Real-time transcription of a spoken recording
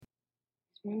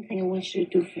One thing I want you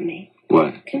to do for me.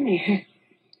 What? Come here.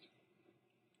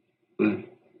 What?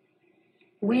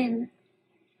 Win.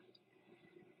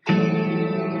 Win.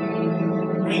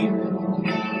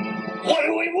 What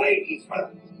are we waiting for?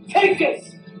 Take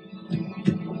us!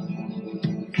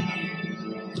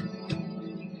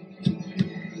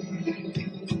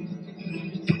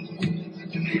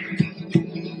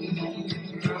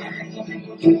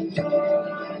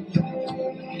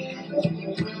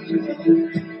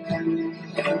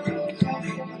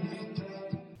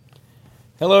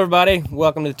 Hello, everybody.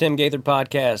 Welcome to the Tim Gaither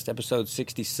Podcast, episode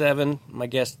 67. My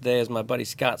guest today is my buddy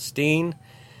Scott Steen,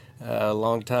 a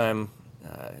longtime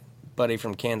buddy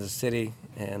from Kansas City.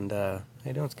 And how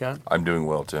you doing, Scott? I'm doing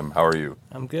well, Tim. How are you?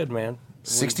 I'm good, man.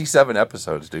 67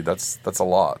 episodes, dude. That's a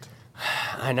lot.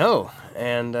 I know,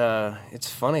 and it's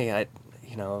funny.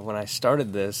 When I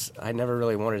started this, I never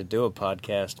really wanted to do a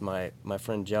podcast. My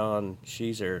friend John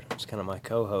Sheezer was kind of my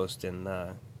co-host, and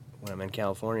when I'm in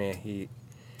California,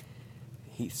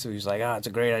 So he's like, it's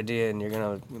a great idea, and you're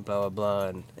gonna blah blah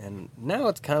blah, and now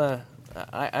it's kind of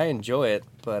I enjoy it,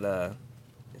 but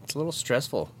it's a little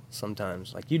stressful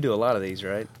sometimes. Like you do a lot of these,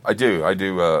 right? I do,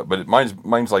 but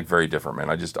mine's like very different, man.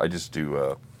 I just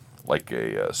do like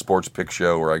a sports pick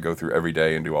show where I go through every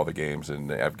day and do all the games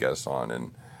and have guests on,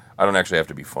 and I don't actually have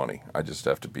to be funny. I just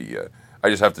have to be. I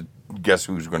just have to guess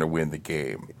who's going to win the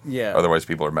game. Yeah. Otherwise,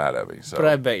 people are mad at me. So. But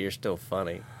I bet you're still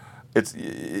funny.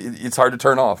 It's hard to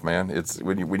turn off, man. It's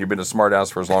when you've been a smart ass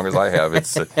for as long as I have.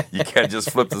 It's you can't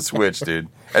just flip the switch, dude.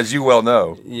 As you well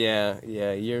know. Yeah.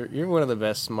 You're one of the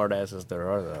best smart asses there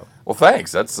are, though. Well,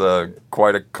 thanks. That's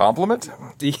quite a compliment.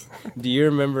 Do you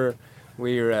remember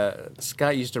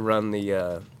Scott used to run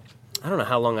the? I don't know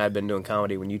how long I've been doing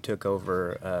comedy when you took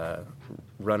over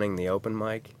running the open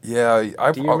mic. Yeah,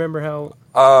 Do you remember how?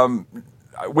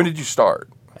 When did you start?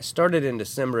 I started in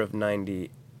December of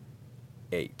 '98.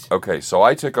 Okay, so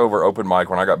I took over open mic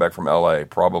when I got back from LA,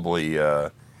 probably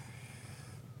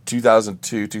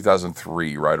 2002,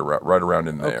 2003, right around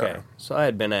in there. Okay, so I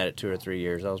had been at it 2 or 3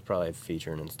 years. I was probably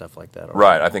featuring and stuff like that already.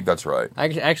 Right, I think that's right. I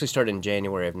actually started in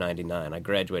January of '99. I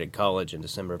graduated college in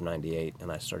December of '98, and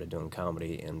I started doing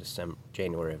comedy in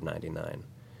January of '99.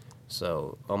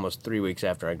 So almost 3 weeks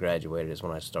after I graduated is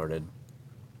when I started.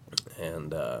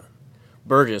 And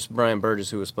Brian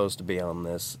Burgess, who was supposed to be on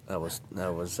this, I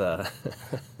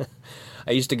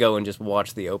used to go and just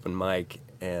watch the open mic,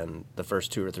 and the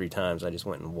first 2 or 3 times I just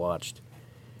went and watched.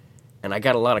 And I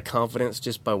got a lot of confidence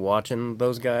just by watching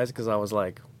those guys, because I was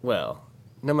like, well,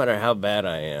 no matter how bad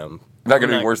I am, Not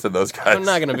going to be worse than those guys. I'm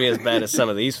not going to be as bad as some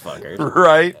of these fuckers.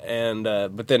 Right. And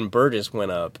but then Burgess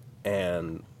went up,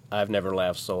 and I've never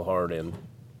laughed so hard in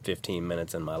 15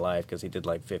 minutes in my life, because he did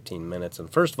like 15 minutes. And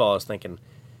first of all, I was thinking,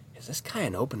 is this guy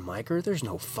an open micer? There's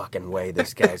no fucking way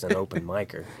this guy's an open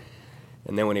micer.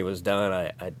 And then when he was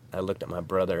done, I looked at my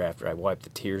brother after I wiped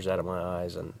the tears out of my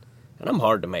eyes, and I'm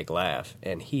hard to make laugh.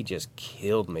 And he just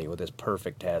killed me with his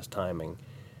perfect-ass timing.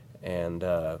 And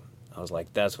I was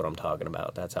like, that's what I'm talking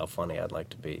about. That's how funny I'd like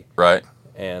to be. Right.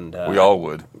 And we all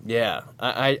would. Yeah.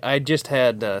 I just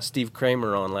had Steve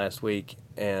Kramer on last week,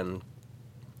 and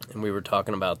we were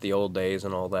talking about the old days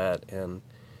and all that, and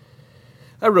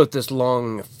I wrote this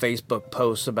long Facebook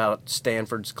post about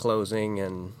Stanford's closing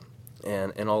and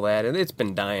all that, and it's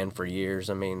been dying for years.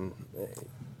 I mean,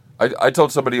 I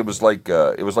told somebody it was like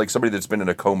somebody that's been in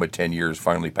a coma 10 years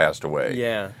finally passed away.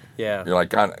 Yeah. You're like,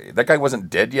 God, that guy wasn't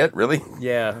dead yet, really?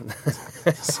 Yeah.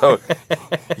 So,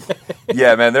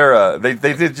 yeah, man, they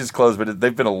did just close, but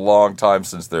they've been a long time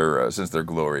since their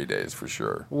glory days for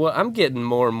sure. Well, I'm getting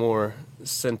more and more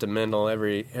sentimental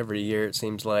every year, it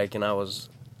seems like, and I was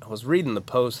reading the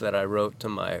post that I wrote to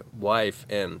my wife,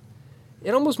 and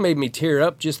it almost made me tear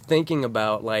up just thinking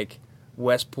about, like,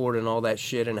 Westport and all that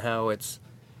shit, and how it's,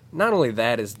 not only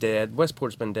that is dead,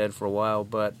 Westport's been dead for a while,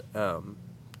 but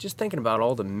just thinking about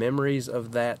all the memories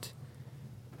of that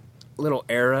little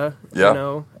era, yeah. You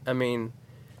know? I mean,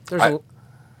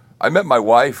 I met my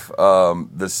wife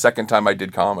the second time I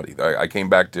did comedy. I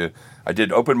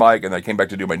did open mic, and I came back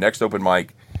to do my next open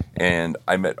mic, and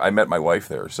I met my wife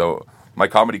there. So my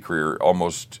comedy career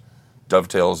almost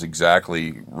dovetails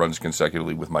exactly, runs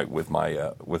consecutively with my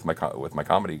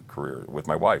comedy career with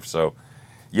my wife. So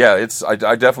yeah, I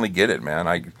definitely get it,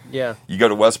 man. You go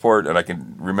to Westport, and I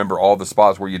can remember all the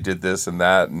spots where you did this and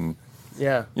that, and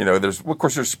yeah, you know, there's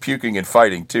puking and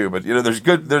fighting too, but you know, there's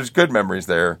good memories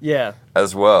there. Yeah,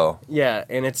 as well. Yeah,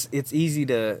 and it's easy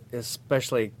to,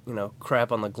 especially, you know,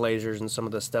 crap on the Glazers and some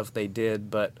of the stuff they did,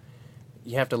 but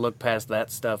you have to look past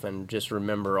that stuff and just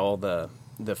remember all the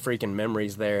freaking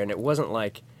memories there. And it wasn't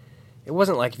like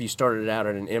if you started out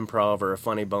at an improv or a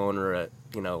funny bone or a,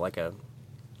 you know, like a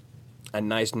a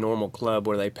nice normal club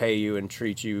where they pay you and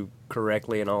treat you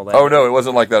correctly and all that. Oh no, it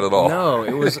wasn't like that at all. No,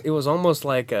 it was almost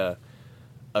like a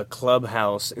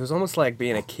clubhouse. It was almost like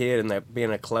being a kid and that being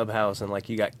in a clubhouse and like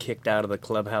you got kicked out of the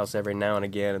clubhouse every now and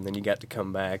again and then you got to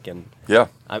come back and Yeah,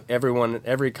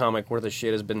 every comic worth of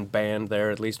shit has been banned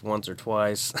there at least once or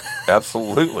twice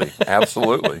absolutely,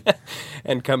 absolutely.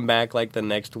 and come back like the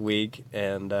next week.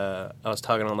 And I was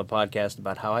talking on the podcast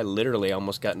about how I literally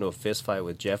almost got into a fist fight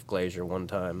with Jeff Glazier one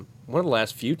time. One of the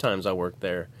last few times I worked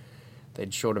there,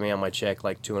 they'd shorted me on my check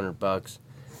like $200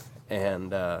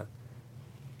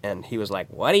 and he was like,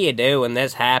 "What do you do when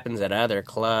this happens at other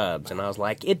clubs?" And I was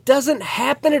like, "It doesn't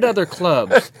happen at other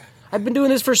clubs. I've been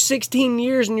doing this for 16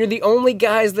 years, and you're the only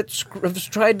guys that have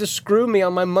tried to screw me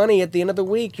on my money at the end of the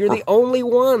week. You're the only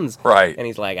ones." Right. And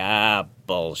he's like,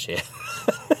 bullshit.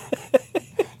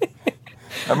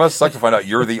 That must suck to find out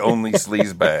you're the only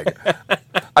sleaze bag.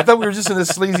 I thought we were just in the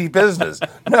sleazy business.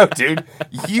 No, dude,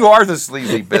 you are the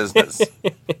sleazy business.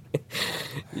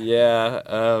 Yeah.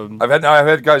 I've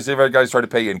had guys try to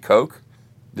pay you in Coke.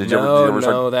 Did you ever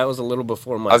try? No, that was a little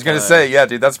before my I was going to time. say, yeah,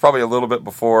 dude, that's probably a little bit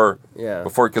before. Yeah.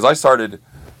 Before, because I started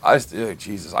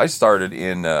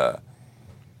in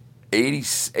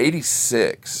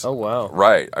 86. Oh, wow.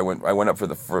 Right. I went up for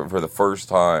the first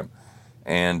time,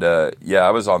 and yeah,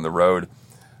 I was on the road.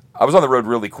 I was on the road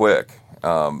really quick.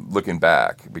 Looking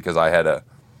back, because I had a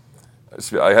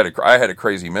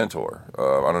crazy mentor.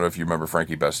 I don't know if you remember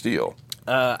Frankie Bastille.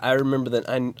 I remember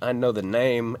that. I know the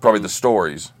name. Probably the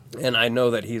stories. And I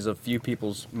know that he's a few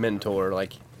people's mentor.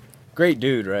 Like, great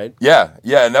dude, right? Yeah,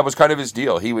 and that was kind of his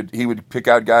deal. He would pick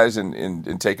out guys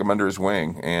and take them under his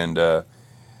wing. And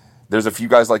there's a few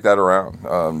guys like that around,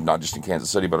 not just in Kansas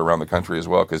City, but around the country as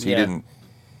well. Because he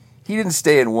didn't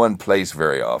stay in one place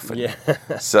very often. Yeah.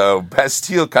 So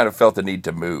Bastille kind of felt the need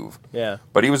to move. Yeah.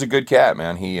 But he was a good cat,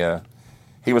 man. He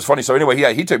was funny. So anyway,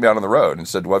 he took me out on the road and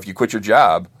said, "Well, if you quit your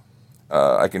job,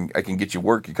 I can get you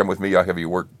work. You come with me. I'll have you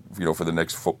work, for the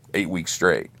next 8 weeks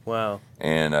straight." Wow.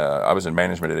 And I was in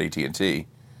management at AT&T,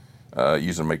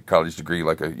 using my college degree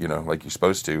like you're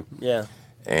supposed to. Yeah.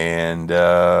 And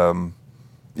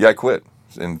I quit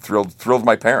and thrilled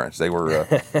my parents. They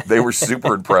were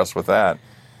super impressed with that.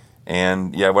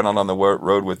 And yeah, I went on the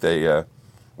road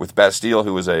with Bastille,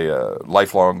 who was a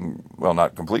lifelong, well,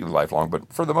 not completely lifelong,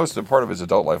 but for the most part of his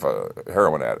adult life, a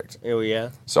heroin addict. Oh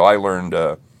yeah. So I learned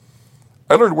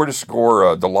where to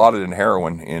score Dilaudid and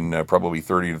heroin in probably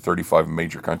 30 to 35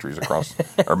 major countries across,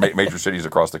 or major cities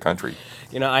across the country.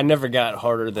 I never got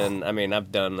harder than. I mean,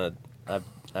 I've done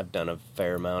a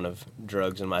fair amount of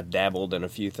drugs, and I've dabbled in a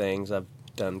few things. I've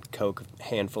done coke a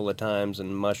handful of times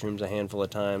and mushrooms a handful of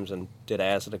times and did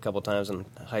acid a couple times in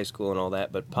high school and all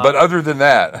that, but pot, But other than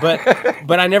that,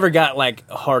 but I never got like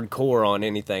hardcore on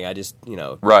anything. I just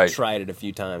Right. tried it a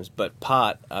few times. But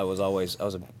pot, I was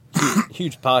a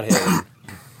huge pothead.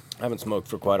 I haven't smoked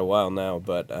for quite a while now,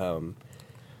 but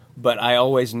I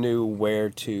always knew where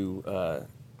to.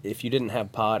 If you didn't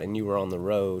have pot and you were on the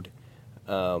road,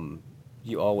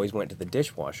 you always went to the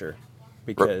dishwasher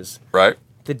because right?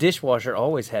 the dishwasher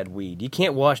always had weed. You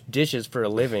can't wash dishes for a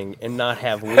living and not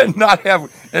have weed. and not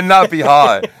be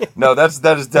high. No,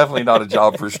 that is definitely not a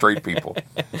job for straight people.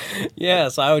 Yeah,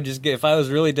 so I would just if I was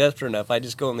really desperate enough, I'd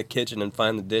just go in the kitchen and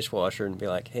find the dishwasher and be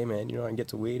like, "Hey man, you know I can get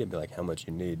some weed?" I'd be like, "How much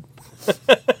you need?"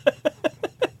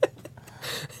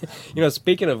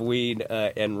 Speaking of weed,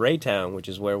 in Raytown, which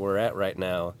is where we're at right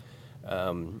now,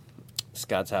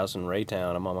 Scott's house in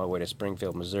Raytown. I'm on my way to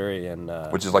Springfield, Missouri, and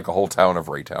Which is like a whole town of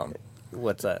Raytown.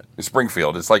 what's that?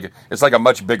 Springfield. It's like a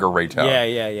much bigger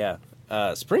Raytown.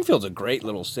 Yeah. Springfield's a great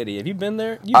little city. Have you been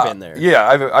there? You've been there. Yeah,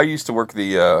 I used to work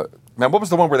the. Man, what was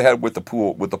the one where they had with the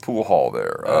pool hall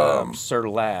there? Sir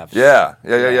Laughs. Yeah.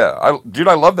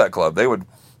 I love that club. They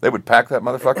would pack that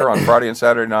motherfucker on Friday and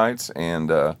Saturday nights, and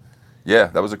yeah,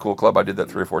 that was a cool club. I did that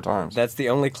 3 or 4 times. That's the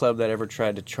only club that ever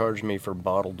tried to charge me for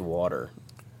bottled water.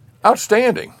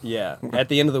 Outstanding. Yeah. At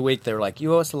the end of the week, they were like,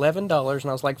 "You owe us $11," and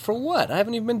I was like, "For what? I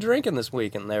haven't even been drinking this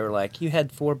week." And they were like, "You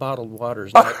had 4 bottled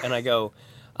waters," and I go,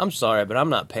 "I'm sorry, but I'm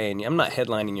not paying you. I'm not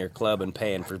headlining your club and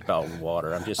paying for bottled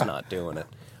water. I'm just not doing it.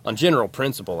 On general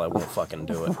principle, I won't fucking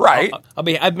do it. Right.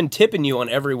 I've been tipping you on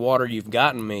every water you've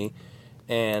gotten me,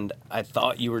 and I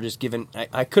thought you were just giving.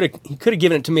 He could have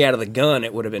given it to me out of the gun.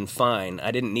 It would have been fine. I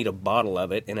didn't need a bottle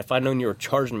of it, and if I'd known you were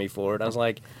charging me for it, I was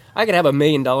like, I could have $1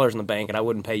 million in the bank, and I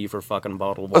wouldn't pay you for fucking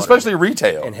bottled water, Especially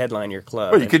retail. and headline your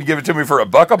club. Well, you couldn't give it to me for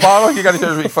 $1 a bottle? You got to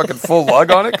give me fucking full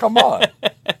lug on it? Come on.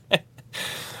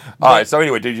 All right, so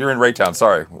anyway, dude, you're in Raytown.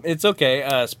 Sorry. It's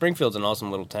okay. Springfield's an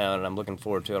awesome little town, and I'm looking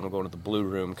forward to it. I'm going to the Blue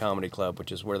Room Comedy Club,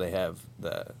 which is where they have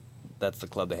that's the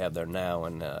club they have there now,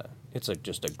 and it's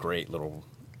just a great little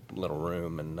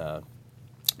room. And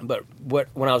but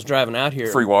when I was driving out here,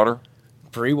 Free water.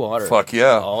 free water, Fuck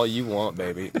yeah. all you want,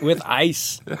 baby, with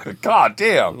ice. God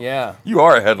damn. Yeah, You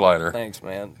are a headliner. thanks,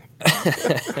 man.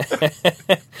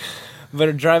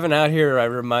 But driving out here,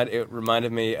 it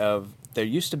reminded me of, there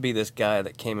used to be this guy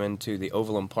that came into the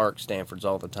Overland Park Stanfords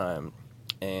all the time,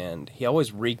 and he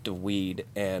always reeked of weed,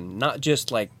 and not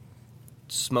just like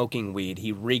smoking weed.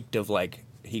 He reeked of like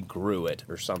he grew it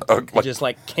or something. Like, It just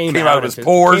like came out of his his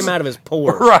pores? Came out of his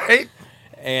pores, Right?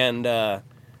 And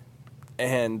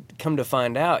come to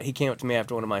find out, he came up to me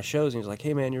after one of my shows and he was like,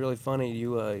 "Hey man, you're really funny.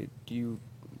 You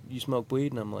smoke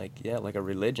weed?" And I'm like, "Yeah, like a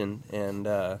religion."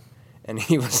 And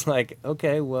he was like,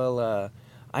 "Okay, well,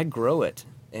 I grow it."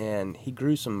 And he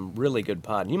grew some really good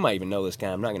pot. You might even know this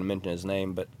guy. I'm not going to mention his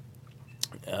name, but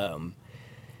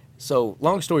so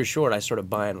long story short, I started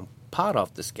buying pot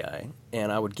off this guy,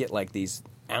 and I would get like these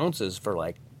ounces for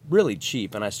like really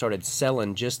cheap, and I started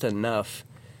selling just enough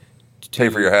to Pay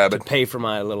for your habit. to pay for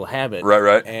my little habit.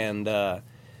 Right. And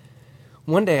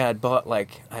one day I had bought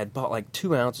like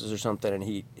 2 ounces or something, and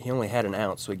he only had an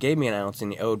ounce, so he gave me an ounce,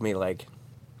 and he owed me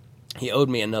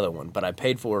another one, but I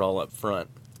paid for it all up front.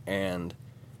 And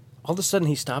all of a sudden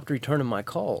he stopped returning my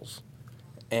calls,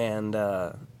 and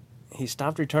he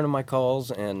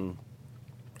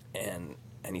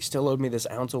still owed me this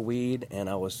ounce of weed, and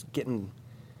I was getting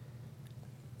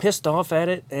pissed off at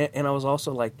it, and I was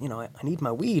also like, I need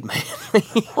my weed, man.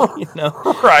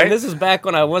 Right. And this is back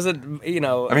when I wasn't,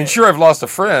 I mean, sure, I've lost a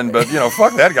friend, but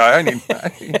fuck that guy.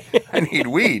 I need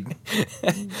weed.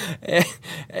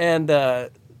 And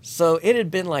so it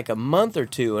had been like a month or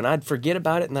two, and I'd forget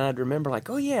about it, and then I'd remember like,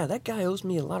 oh yeah, that guy owes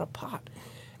me a lot of pot.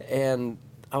 And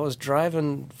I was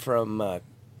driving from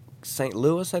St.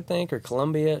 Louis, I think, or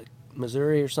Columbia,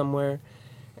 Missouri, or somewhere,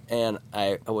 and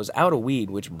I was out of weed,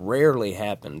 which rarely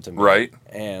happened to me. Right.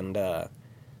 And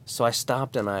so I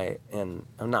stopped, and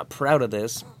I'm not proud of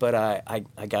this, but I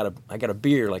got a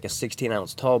beer, like a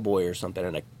 16-ounce tall boy or something,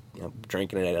 and I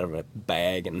drinking it out of a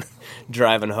bag and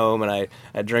driving home, and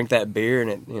I drink that beer, and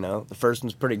it, the first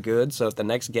one's pretty good, so at the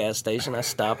next gas station I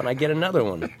stop and I get another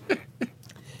one.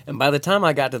 And by the time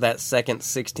I got to that second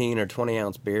 16 or 20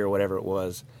 ounce beer or whatever it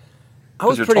was, I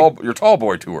was your tall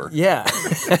boy tour. Yeah.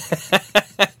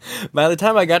 By the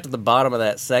time I got to the bottom of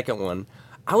that second one,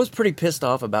 I was pretty pissed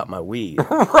off about my weed.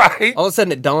 Right. All of a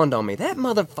sudden it dawned on me, that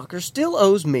motherfucker still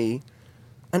owes me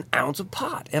an ounce of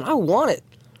pot, and I want it.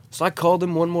 So I called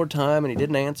him one more time, and he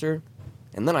didn't answer.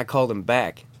 And then I called him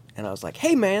back, and I was like,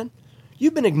 "Hey, man,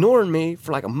 you've been ignoring me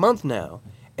for like a month now.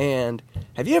 And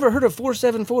have you ever heard of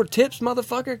 474 tips,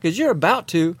 motherfucker? Because you're about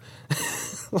to."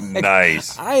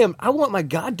 Nice. I want my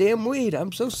goddamn weed.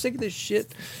 I'm so sick of this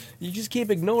shit. You just keep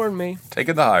ignoring me.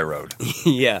 Taking the high road.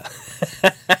 Yeah.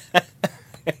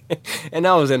 And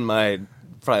I was in my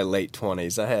probably late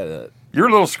 20s. I had You're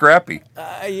a little scrappy.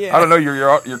 yeah. I don't know.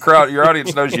 Your crowd, your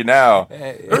audience knows you now.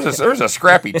 There's a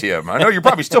scrappy Tim. I know you're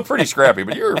probably still pretty scrappy,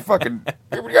 but you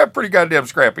got pretty goddamn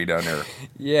scrappy down there.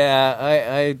 Yeah,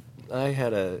 I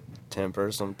had a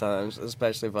temper sometimes,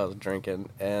 especially if I was drinking,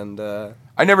 and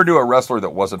I never knew a wrestler that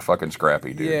wasn't fucking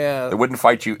scrappy, dude. Yeah. That wouldn't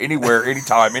fight you anywhere,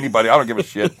 anytime, anybody. I don't give a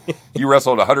shit. You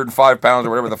wrestled 105 pounds or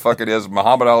whatever the fuck it is.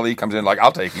 Muhammad Ali comes in like,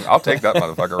 I'll take him. I'll take that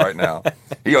motherfucker right now.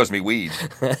 He owes me weed.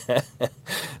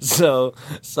 So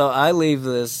I leave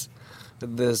this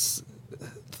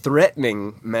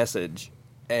threatening message,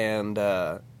 and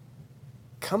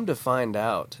come to find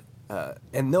out,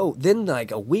 then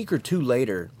like a week or two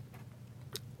later,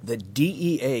 the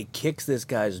DEA kicks this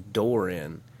guy's door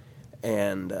in,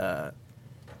 and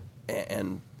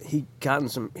he got in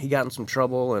some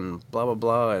trouble and blah blah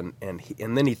blah,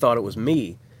 and then he thought it was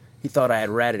me. He thought I had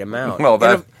ratted him out. Well,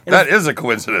 that is a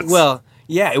coincidence. Well,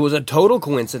 yeah, it was a total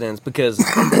coincidence because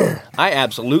I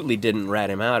absolutely didn't rat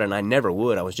him out, and I never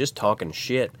would. I was just talking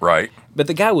shit. Right. But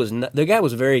the guy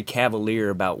was very cavalier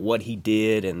about what he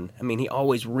did, and I mean, he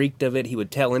always reeked of it. He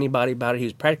would tell anybody about it. He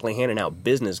was practically handing out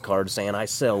business cards saying, "I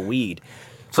sell weed."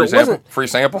 So Free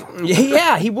sample?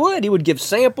 Yeah, he would. He would give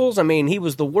samples. I mean, he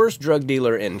was the worst drug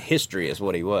dealer in history, is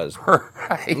what he was.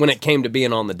 Right. When it came to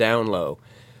being on the down low.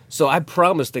 So I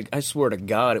swear to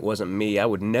God it wasn't me. I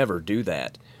would never do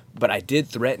that. But I did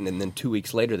threaten, and then 2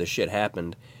 weeks later the shit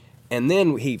happened. And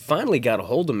then he finally got a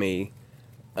hold of me.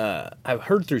 I've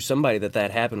heard through somebody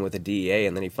that happened with the DEA,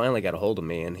 and then he finally got a hold of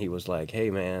me, and he was like, "Hey,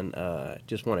 man,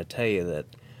 just want to tell you that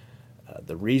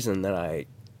the reason that I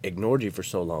ignored you for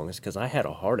so long is because I had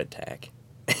a heart attack."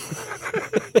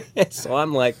 So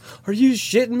I'm like, "Are you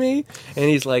shitting me?" And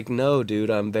he's like, "No, dude,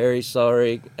 I'm very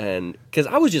sorry." And because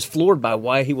I was just floored by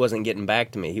why he wasn't getting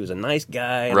back to me. He was a nice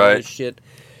guy and all Right. this shit.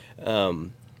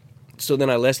 so then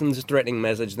I left him this threatening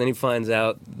message. Then he finds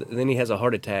out. Then he has a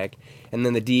heart attack, and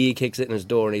then the DE kicks it in his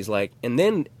door, and he's like, and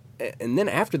then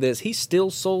after this, he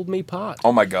still sold me pot.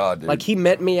 Oh my God, dude. Like, he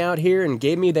met me out here and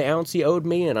gave me the ounce he owed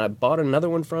me, and I bought another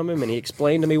one from him, and he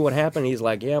explained to me what happened. He's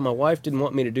like, yeah, my wife didn't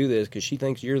want me to do this because she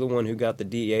thinks you're the one who got the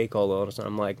DEA call on us. And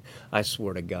I'm like, I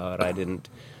swear to God, I didn't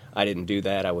do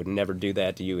that. I would never do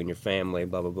that to you and your family,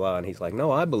 blah, blah, blah. And he's like, no,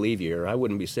 I believe you, or I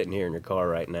wouldn't be sitting here in your car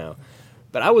right now.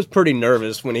 But I was pretty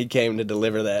nervous when he came to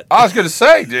deliver that. I was going to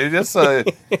say, dude,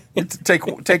 it's take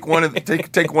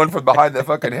one from behind the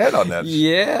fucking head on that.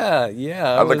 Yeah.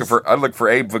 I look for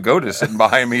Abe Vigoda sitting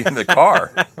behind me in the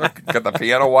car. Got the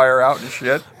piano wire out and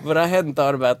shit. But I hadn't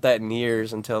thought about that in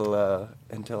years until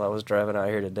I was driving out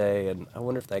here today, and I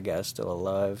wonder if that guy's still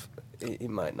alive. He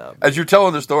might not be. As you're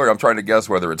telling the story, I'm trying to guess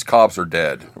whether it's cops or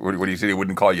dead. When you said he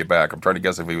wouldn't call you back, I'm trying to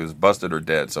guess if he was busted or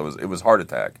dead. So it was heart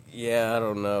attack. Yeah, I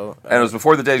don't know. And it was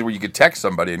before the days where you could text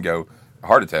somebody and go,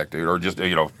 heart attack, dude, or just, a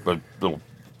little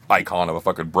icon of a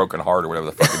fucking broken heart or whatever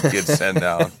the fucking kids send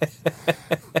down.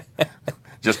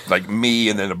 Just like me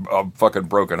and then a fucking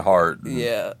broken heart.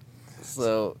 Yeah.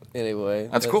 So, anyway.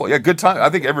 That's cool. Yeah, good time.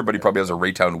 I think everybody probably has a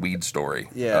Raytown weed story.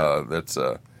 Yeah.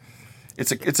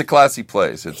 It's a classy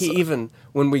place. It's, he even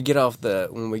when we get off the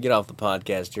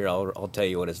podcast here, I'll tell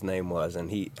you what his name was,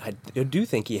 and I do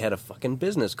think he had a fucking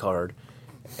business card,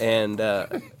 and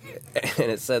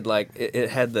it said like it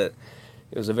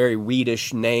was a very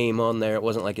weedish name on there. It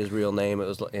wasn't like his real name. It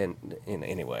was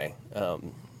anyway.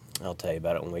 I'll tell you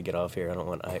about it when we get off here. I don't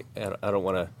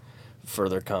want to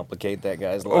further complicate that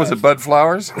guy's life. What was it, Bud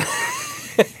Flowers?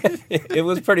 It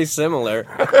was pretty similar.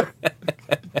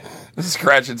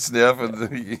 Scratch and sniff,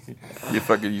 and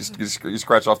you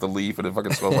scratch off the leaf, and it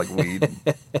fucking smells like weed.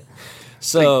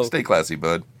 So stay classy,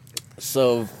 bud.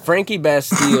 So Frankie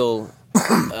Bastille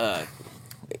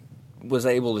was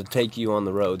able to take you on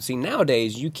the road. See,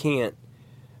 nowadays you can't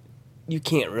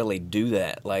really do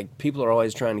that. Like, people are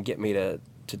always trying to get me to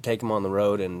take them on the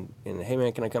road, and hey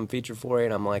man, can I come feature for you?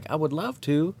 And I'm like, I would love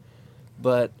to,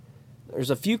 but there's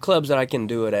a few clubs that I can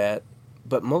do it at,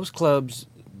 but most clubs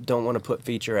don't want to put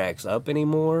feature acts up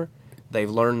anymore. They've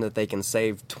learned that they can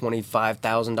save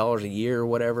 $25,000 a year or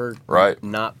whatever, right?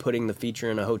 Not putting the feature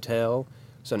in a hotel.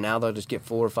 So now they'll just get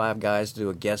 4 or 5 guys to do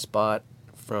a guest spot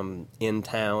from in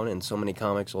town, and so many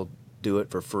comics will do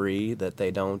it for free that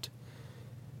they don't,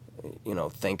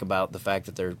 think about the fact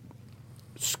that they're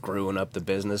screwing up the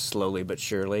business slowly but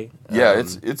surely. Yeah,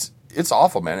 it's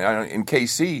awful, man. In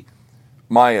KC,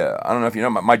 I don't know if you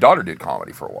know, my daughter did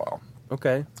comedy for a while.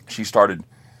 Okay. She started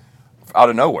out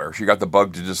of nowhere. She got the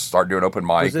bug to just start doing open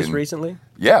mic. Was this recently?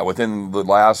 Yeah, within the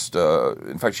last.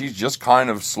 In fact, she's just kind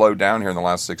of slowed down here in the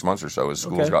last 6 months or so as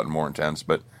school's gotten more intense.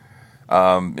 But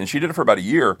and she did it for about a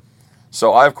year.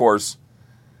 So I, of course,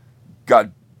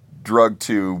 got drugged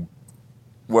to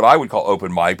what I would call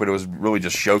open mic, but it was really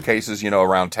just showcases,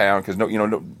 around town, because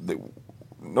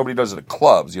nobody does it at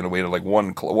clubs. We had like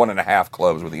 1.5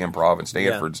 clubs with the Improv and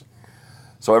Stanford's. Yeah.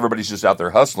 So everybody's just out there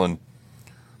hustling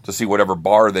to see whatever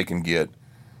bar they can get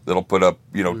that'll put up,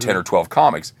 10 or 12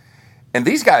 comics. And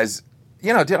these guys,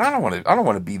 dude, I don't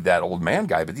want to be that old man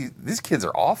guy, but these kids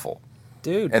are awful.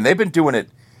 Dude. And they've been doing it,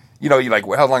 you're like,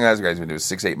 well, how long has the guy been doing it?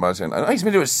 6-8 months? And he's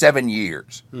been doing it 7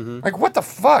 years. Mm-hmm. Like, what the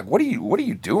fuck? What are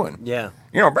you doing? Yeah.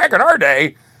 Back in our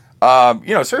day,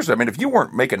 seriously, I mean, if you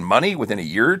weren't making money within a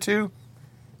year or two,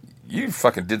 you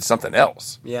fucking did something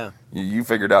else. Yeah. You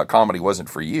figured out comedy wasn't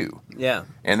for you. Yeah.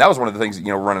 And that was one of the things,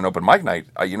 running open mic night,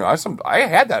 I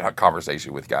had that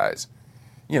conversation with guys.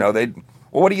 Well,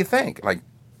 what do you think? Like,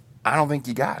 I don't think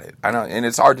you got it. I know, and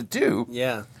it's hard to do.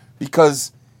 Yeah.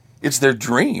 Because it's their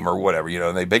dream or whatever,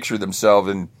 and they picture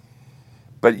themselves,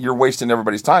 but you're wasting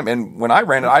everybody's time. And when I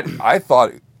ran it, I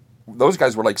thought those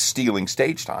guys were like stealing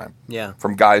stage time. Yeah.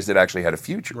 From guys that actually had a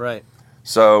future. Right.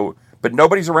 So, but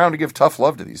nobody's around to give tough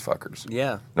love to these fuckers.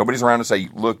 Yeah. Nobody's around to say,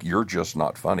 look, you're just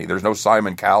not funny. There's no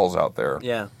Simon Cowells out there.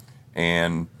 Yeah.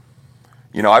 And,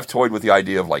 I've toyed with the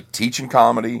idea of like teaching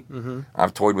comedy. Mm-hmm.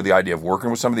 I've toyed with the idea of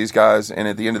working with some of these guys. And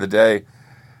at the end of the day,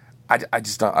 I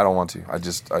don't want to. I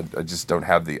just don't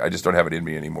have it in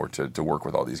me anymore to work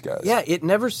with all these guys. Yeah. It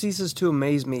never ceases to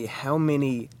amaze me how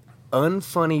many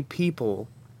unfunny people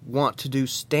want to do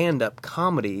stand-up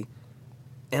comedy.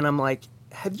 And I'm like,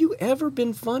 have you ever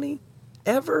been funny?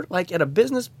 Ever? Like at a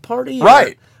business party?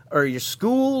 Right. Or your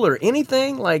school or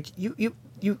anything? Like you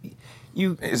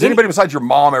Has anybody besides your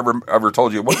mom ever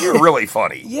told you, well, you're really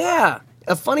funny? Yeah.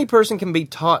 A funny person can be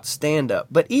taught stand-up,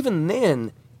 but even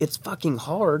then, it's fucking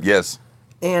hard. Yes.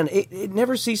 And it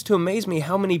never ceased to amaze me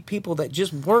how many people that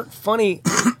just weren't funny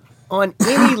on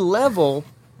any level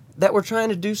that were trying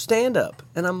to do stand-up.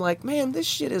 And I'm like, man, this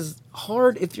shit is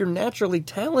hard if you're naturally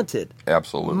talented.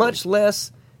 Absolutely. Much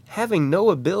less having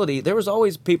no ability. There was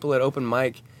always people at open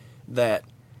mic that,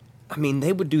 I mean,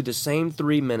 they would do the same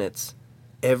 3 minutes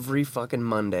every fucking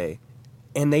Monday,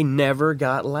 and they never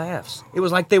got laughs. It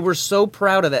was like they were so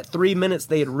proud of that 3 minutes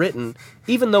they had written,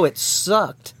 even though it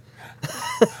sucked.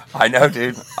 I know,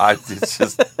 dude. It's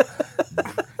just...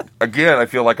 Again, I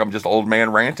feel like I'm just old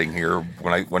man ranting here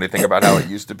when I think about how it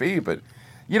used to be. But,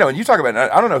 you know, and you talk about,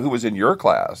 I don't know who was in your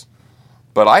class,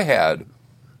 but I had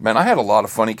a lot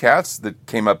of funny cats that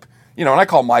came up, you know, and I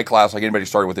call my class, like anybody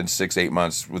started within 6-8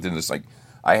 months within this, like,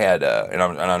 I had, and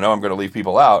I know I'm going to leave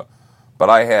people out,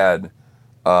 but I had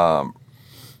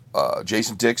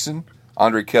Jason Dixon,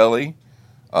 Andre Kelly,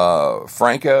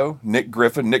 Franco, Nick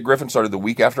Griffin. Nick Griffin started the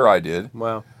week after I did.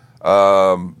 Wow.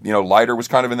 You know, Leiter was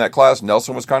kind of in that class.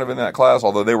 Nelson was kind of in that class,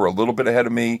 although they were a little bit ahead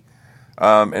of me.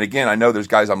 And again, I know there's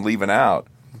guys I'm leaving out,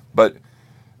 but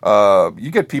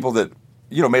you get people that,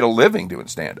 you know, made a living doing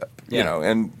stand-up, you know,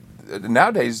 and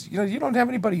nowadays, you know, you don't have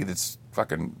anybody that's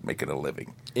fucking making a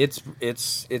living. It's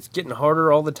getting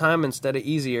harder all the time instead of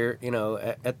easier. You know,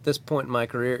 at this point in my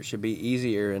career, it should be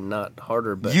easier and not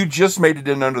harder. But you just made it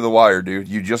in under the wire, dude.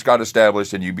 You just got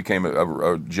established and you became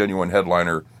a genuine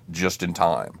headliner just in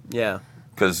time. Yeah.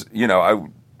 Because, you know,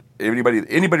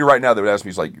 anybody right now that would ask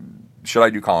me is like, should I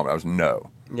do comedy? I was no.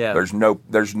 Yeah. There's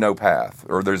no path,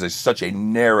 or there's such a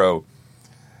narrow.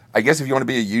 I guess if you want to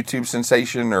be a YouTube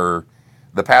sensation, or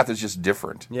the path is just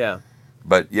different. Yeah.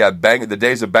 But yeah, the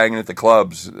days of banging at the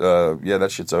clubs, yeah,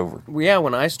 that shit's over. Yeah,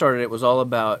 when I started, it was all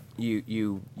about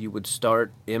you would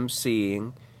start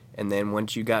emceeing, and then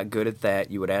once you got good at that,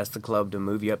 you would ask the club to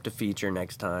move you up to feature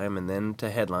next time, and then to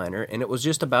headliner. And it was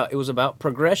about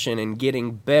progression and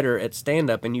getting better at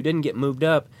stand-up, and you didn't get moved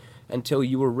up until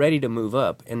you were ready to move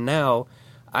up. And now,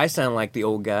 I sound like the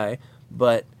old guy,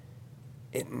 but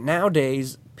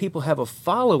nowadays, people have a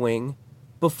following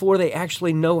before they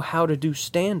actually know how to do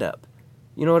stand-up.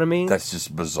 You know what I mean? That's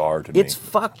just bizarre to me. It's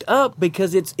fucked up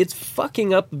because it's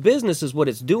fucking up the business is what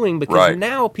it's doing, because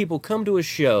now people come to a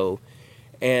show,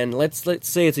 and let's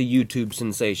say it's a YouTube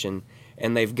sensation,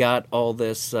 and they've got all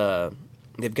this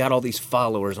they've got all these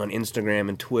followers on Instagram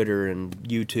and Twitter and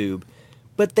YouTube,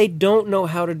 but they don't know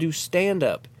how to do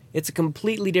stand-up. It's a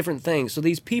completely different thing. So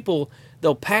these people,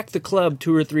 they'll pack the club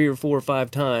 2 or 3 or 4 or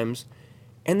 5 times,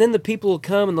 and then the people will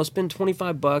come and they'll spend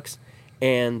 $25,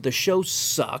 and the show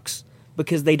sucks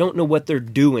because they don't know what they're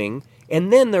doing.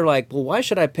 And then they're like, well, why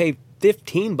should I pay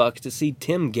 $15 to see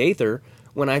Tim Gaither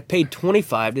when I paid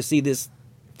 $25 to see this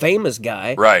famous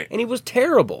guy? Right. And he was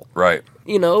terrible. Right.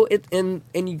 You know, and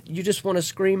you just want to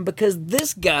scream because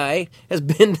this guy has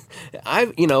been,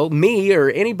 me or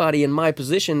anybody in my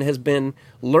position has been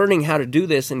learning how to do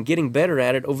this and getting better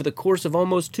at it over the course of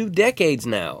almost 2 decades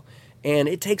now. And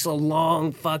it takes a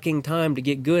long fucking time to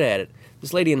get good at it.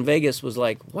 This lady in Vegas was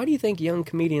like, why do you think young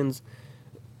comedians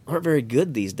aren't very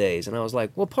good these days? And I was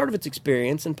like, well, part of it's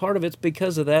experience, and part of it's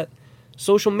because of that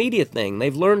social media thing.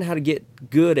 They've learned how to get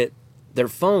good at their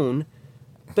phone,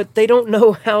 but they don't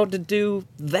know how to do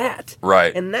that.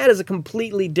 Right. And that is a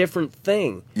completely different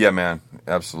thing. Yeah, man.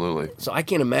 Absolutely. So I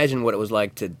can't imagine what it was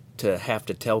like to have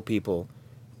to tell people,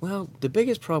 well, the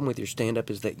biggest problem with your stand-up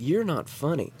is that you're not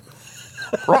funny.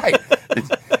 Right.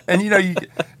 And, you know,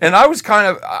 and I was kind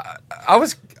of,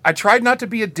 I tried not to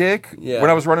be a dick when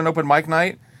I was running open mic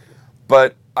night,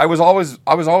 but I was always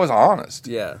honest.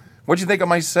 Yeah. What'd you think of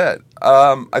my set?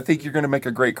 I think you're going to make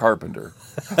a great carpenter.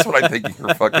 That's what I think of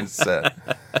your fucking set.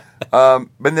 But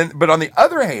on the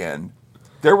other hand,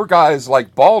 there were guys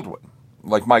like Baldwin,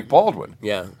 like Mike Baldwin,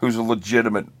 who's a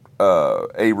legitimate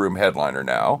A-room headliner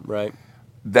now, right?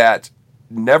 That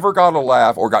never got a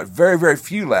laugh or got very, very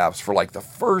few laughs for like the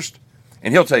first,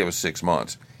 and he'll tell you it was 6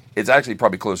 months. It's actually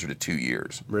probably closer to 2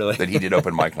 years. Really? That he did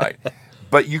open mic night.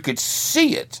 But you could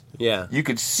see it. Yeah. You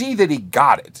could see that he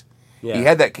got it. Yeah. He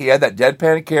had that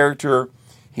deadpan character.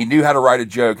 He knew how to write a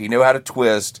joke. He knew how to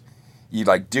twist. You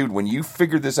like, dude, when you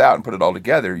figure this out and put it all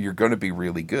together, you're going to be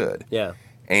really good. Yeah.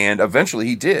 And eventually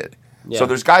he did. Yeah. So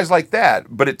there's guys like that,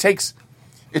 but it takes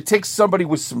somebody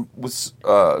with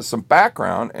some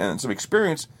background and some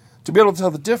experience to be able to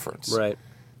tell the difference. Right.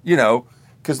 You know,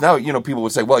 because now, you know, people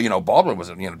would say, well, you know, Baldwin was,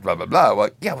 you know, blah, blah, blah. Well,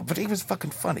 yeah, but he was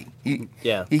fucking funny. He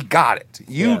got it.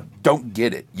 You don't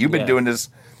get it. You've been doing this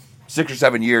 6 or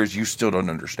 7 years. You still don't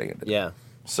understand it. Yeah.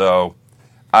 So,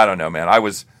 I don't know, man. I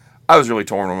was really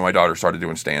torn when my daughter started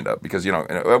doing stand-up because, you know,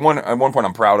 at one point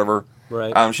I'm proud of her.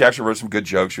 Right. She actually wrote some good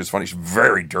jokes. She was funny. She's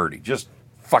very dirty. Just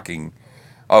fucking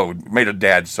Oh, made a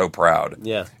dad so proud.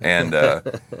 Yeah. And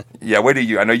yeah,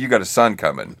 I know you got a son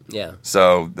coming. Yeah.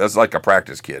 So that's like a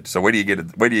practice kid. So where do you get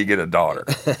a daughter?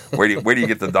 where do you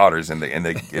get the daughters? And then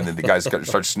the guys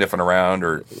start sniffing around,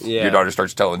 or Yeah. your daughter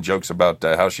starts telling jokes about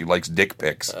how she likes dick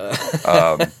pics.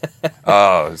 Oh,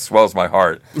 it swells my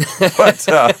heart. But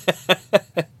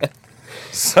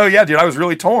so yeah, dude, I was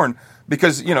really torn.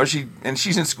 Because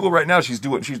she's in school right now. She's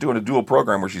doing a dual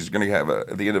program where she's going to have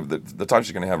at the end of the time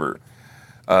she's going to have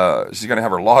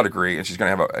her law degree, and she's going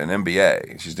to have an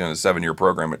MBA. She's doing a 7-year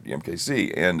program at the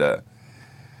MKC, and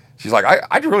she's like,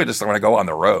 I really just want to go on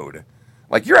the road.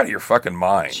 Like, you're out of your fucking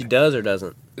mind. She does or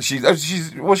doesn't? She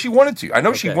wanted to. I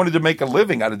know she Okay. wanted to make a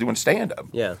living out of doing stand up.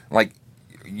 Yeah. Like,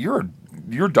 you're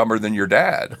dumber than your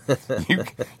dad.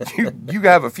 you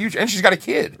have a future, and she's got a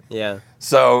kid. Yeah.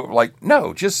 So, like,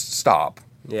 no, just stop.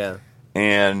 Yeah.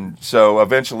 And so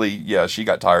eventually, yeah, she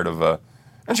got tired of,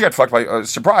 and she got fucked by,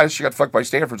 surprise, she got fucked by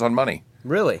Stanford's on money.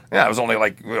 Really? Yeah, it was only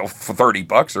like for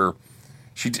 $30, or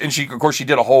she of course she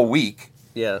did a whole week.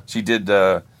 Yeah. She did,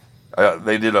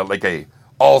 they did a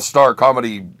all-star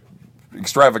comedy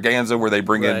extravaganza where they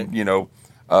bring Right. in,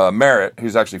 Merritt,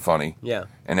 who's actually funny. Yeah.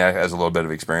 And has a little bit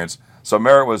of experience. So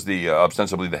Merritt was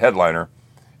ostensibly the headliner,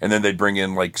 and then they'd bring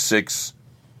in like 6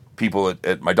 people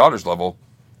at my daughter's level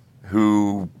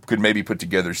who could maybe put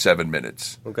together 7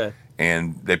 minutes. Okay.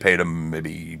 And they paid them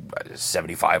maybe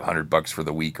 $7,500 for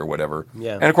the week or whatever.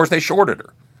 Yeah. And of course they shorted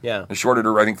her. Yeah. They shorted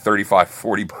her, I think,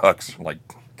 $35-40. Like,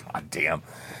 god damn.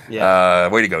 Yeah.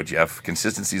 Way to go, Jeff.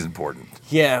 Consistency is important.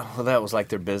 Yeah, well, that was like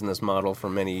their business model for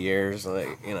many years.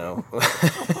 Like,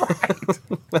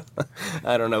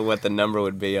 I don't know what the number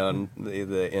would be on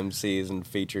the MCs and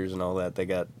features and all that. They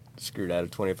got screwed out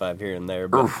of 25 here and there.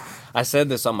 But I said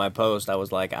this on my post. I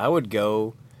was like, I would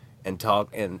go and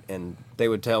talk, and they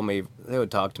would talk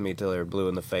to me till they were blue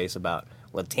in the face about,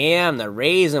 well, Tim, the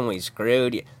reason we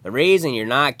screwed you, the reason you're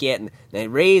not getting, the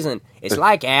reason, it's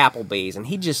like Applebee's. And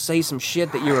he'd just say some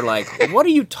shit that you were like, what are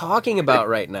you talking about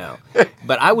right now?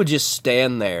 But I would just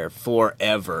stand there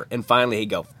forever. And finally he'd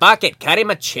go, fuck it, cut him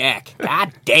a check.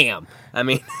 God damn. I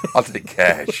mean, I'll take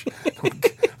cash.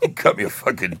 Cut me a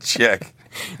fucking check.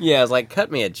 yeah, I was like, cut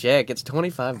me a check. It's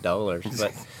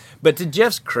 $25. But to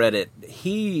Jeff's credit,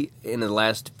 he, in the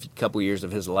last couple years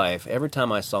of his life, every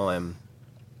time I saw him,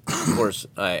 of course,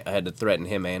 I had to threaten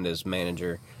him and his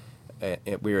manager.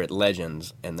 We were at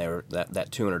Legends, and they were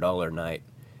that $200 night,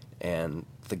 and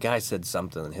the guy said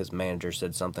something. His manager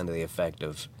said something to the effect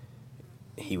of,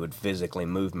 he would physically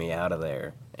move me out of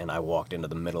there, and I walked into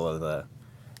the middle of the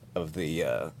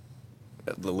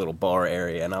little bar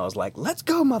area, and I was like, "Let's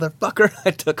go, motherfucker!"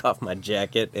 I took off my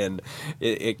jacket, and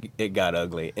it got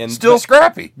ugly. And Still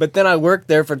scrappy. But then I worked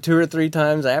there for 2 or 3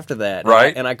 times after that.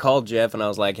 Right. And I called Jeff, and I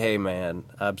was like, hey, man,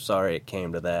 I'm sorry it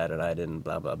came to that, and I didn't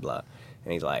blah, blah, blah.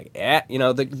 And he's like, yeah.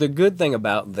 The good thing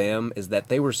about them is that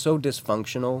they were so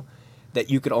dysfunctional that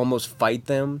you could almost fight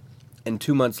them, and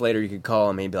 2 months later you could call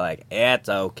him, and he'd be like, it's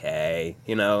okay.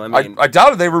 I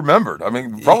doubted they remembered. I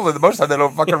mean, probably the most time they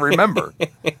don't fucking remember.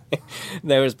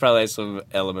 There was probably some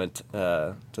element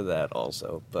to that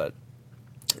also, but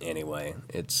anyway,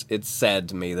 it's sad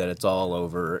to me that it's all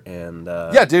over. And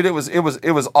Yeah, dude, it was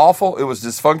awful. It was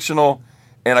dysfunctional,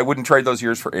 and I wouldn't trade those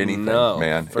years for anything, No,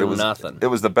 man. for it was nothing. It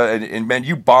was the best, and man,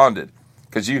 you bonded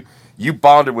because you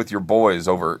bonded with your boys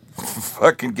over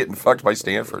fucking getting fucked by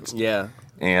Stanfords. yeah,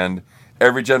 And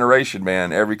every generation,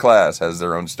 man, every class has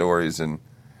their own stories, and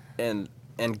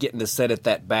getting to sit at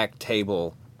that back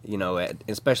table,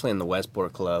 especially in the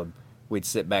Westport Club, we'd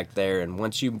sit back there, and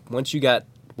once you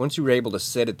were able to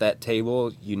sit at that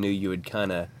table, you knew you would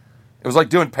kind of. it was like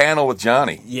doing panel with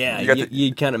Johnny. Yeah, You got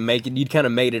you'd kind of make it. You'd kind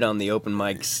of made it on the open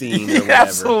mic scene or whatever.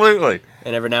 Absolutely.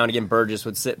 And every now and again, Burgess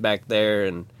would sit back there,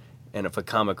 and if a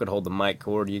comic would hold the mic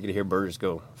cord, you could hear Burgess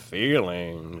go,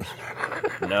 "Feelings,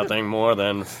 nothing more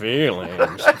than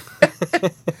feelings."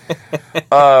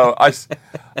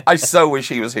 I so wish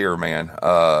he was here, man.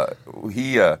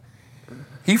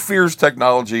 He fears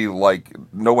technology like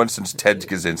no one since Ted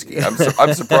Kaczynski.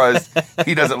 I'm surprised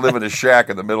he doesn't live in a shack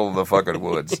in the middle of the fucking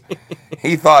woods.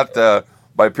 He thought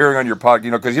by appearing on your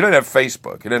podcast, because you didn't have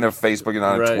Facebook. You didn't have Facebook, you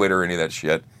didn't have Right. Twitter, any of that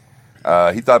shit.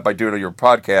 He thought by doing it on your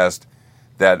podcast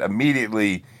that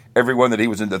immediately everyone that he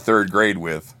was in the 3rd grade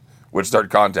with would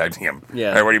start contacting him.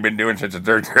 Yeah. Hey, what have you been doing since the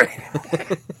 3rd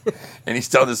grade? And he's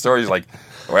telling the story. He's like,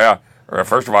 well,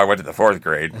 first of all, I went to the 4th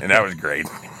grade, and that was great.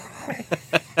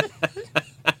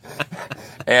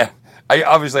 And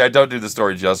I don't do the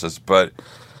story justice, but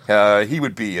he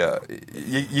would be.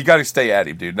 You got to stay at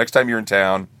him, dude. Next time you're in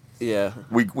town, Yeah.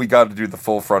 we got to do the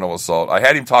full frontal assault. I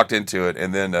had him talked into it,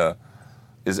 and then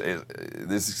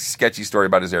this sketchy story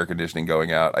about his air conditioning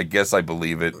going out. I guess I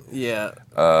believe it. Yeah.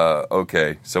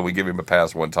 Okay, so we give him a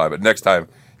pass one time, but next time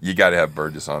you got to have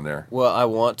Burgess on there. Well, I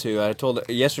want to. I told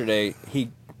yesterday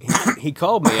he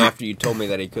called me after you told me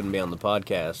that he couldn't be on the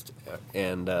podcast,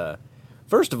 and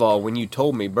first of all, when you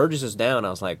told me Burgess is down, I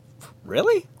was like,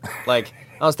 really? Like,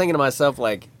 I was thinking to myself,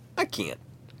 like, I can't.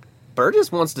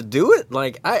 Burgess wants to do it?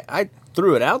 Like, I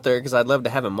threw it out there because I'd love to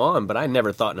have him on, but I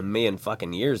never thought in a million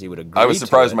fucking years he would agree. I was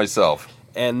surprised to it. myself.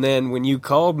 And then when you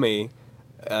called me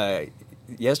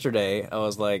yesterday, I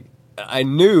was like, I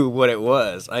knew what it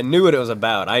was. I knew what it was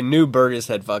about. I knew Burgess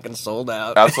had fucking sold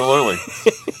out. Absolutely.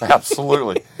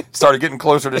 Absolutely. Started getting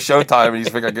closer to showtime, and he's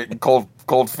getting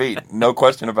cold feet. No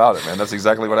question about it, man. That's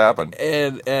exactly what happened.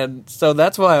 And so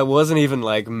that's why I wasn't even,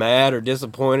 like, mad or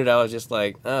disappointed. I was just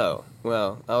like, oh,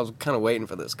 well, I was kind of waiting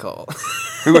for this call.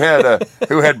 Who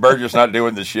had Burgess not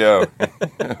doing the show?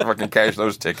 Fucking cash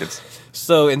those tickets.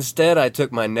 So instead, I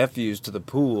took my nephews to the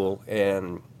pool,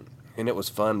 and it was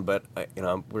fun. But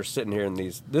we're sitting here in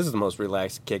these. This is the most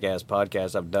relaxed, kick-ass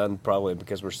podcast I've done, probably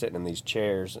because we're sitting in these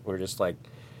chairs. We're just like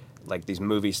these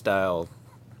movie-style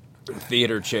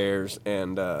theater chairs,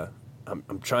 and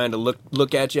I'm trying to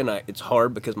look at you, and it's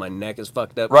hard because my neck is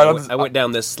fucked up. Right, I went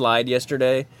down this slide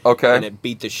yesterday, okay, and it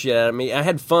beat the shit out of me. I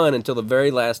had fun until the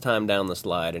very last time down the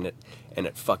slide, and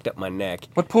it fucked up my neck.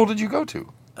 What pool did you go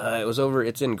to?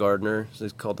 It's in Gardner.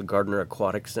 It's called the Gardner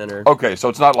Aquatic Center. Okay, so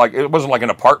it wasn't like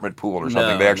an apartment pool or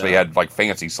something. No, they actually no. had like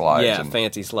fancy slides. Yeah, and,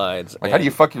 fancy slides. like, how do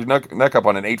you fuck your neck up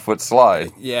on an 8-foot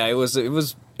slide? Yeah, it was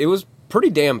pretty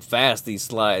damn fast, these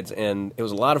slides, and it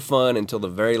was a lot of fun until the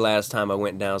very last time I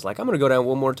went down. I was like, I'm going to go down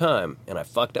one more time, and I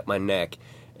fucked up my neck.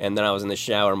 And then I was in the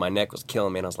shower, my neck was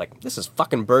killing me, and I was like, this is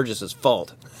fucking Burgess's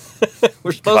fault.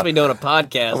 We're supposed to be doing a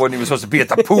podcast. I wasn't even supposed to be at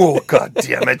the pool, god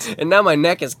damn it. And now my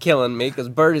neck is killing me because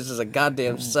Burgess is a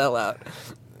goddamn sellout.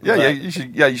 Yeah, you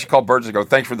should call Burgess and go,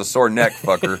 thanks for the sore neck,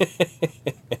 fucker.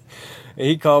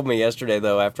 He called me yesterday,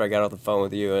 though, after I got off the phone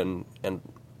with you, and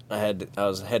I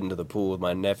was heading to the pool with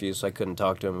my nephew, so I couldn't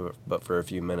talk to him but for a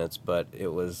few minutes. But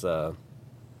it was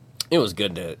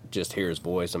good to just hear his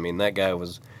voice. I mean, that guy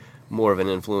was more of an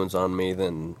influence on me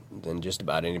than just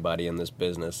about anybody in this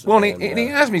business. Well, and he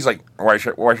asked me, he's like, why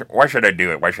should I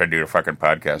do it? Why should I do a fucking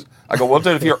podcast? I go, well,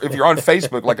 dude, if you're on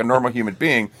Facebook like a normal human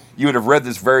being, you would have read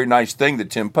this very nice thing that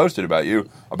Tim posted about you,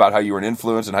 about how you were an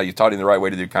influence and how you taught him the right way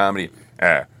to do comedy.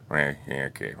 Yeah, okay.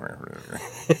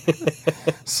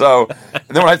 So, and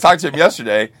then when I talked to him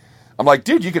yesterday, I'm like,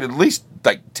 dude, you could at least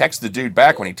like text the dude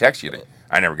back when he texts you.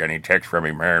 I never got any text from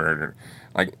him.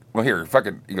 Like, well, here,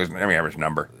 fucking, he goes, let me have his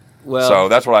number. Well, so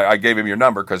that's why I gave him your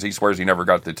number, because he swears he never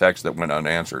got the text that went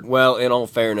unanswered. Well, in all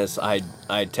fairness, I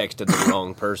texted the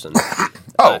wrong person.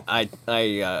 Oh. I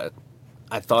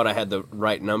thought I had the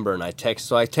right number, and I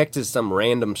texted some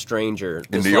random stranger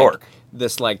in New York.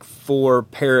 This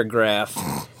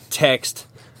 4-paragraph text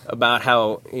about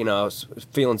how I was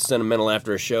feeling sentimental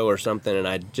after a show or something, and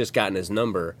I'd just gotten his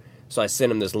number. So I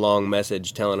sent him this long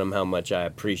message telling him how much I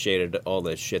appreciated all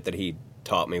the shit that he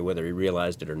taught me, whether he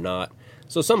realized it or not.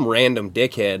 So some random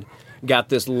dickhead got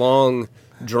this long,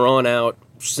 drawn-out,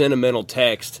 sentimental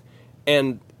text,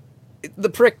 and the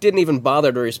prick didn't even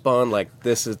bother to respond like,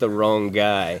 this is the wrong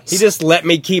guy. He just let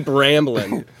me keep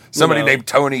rambling. Somebody named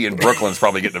Tony in Brooklyn's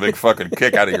probably getting a big fucking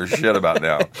kick out of your shit about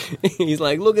now. He's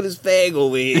like, look at his fag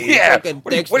over here. Yeah,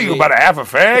 what are you, about a half a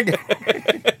fag?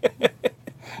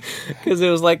 Because it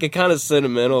was like a kind of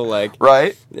sentimental, like...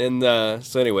 Right. And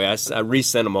so anyway, I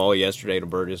resent them all yesterday to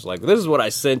Burgess, like, this is what I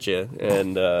sent you.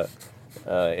 And I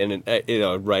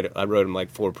wrote him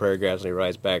like 4 paragraphs, and he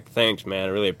writes back, thanks, man, I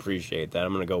really appreciate that.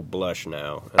 I'm going to go blush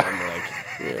now. And I'm like,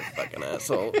 you're a fucking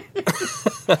asshole.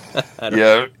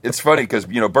 Yeah, it's funny because,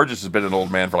 Burgess has been an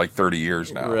old man for like 30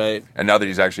 years now. Right. And now that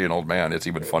he's actually an old man, it's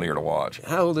even funnier to watch.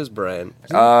 How old is Brian?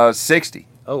 60.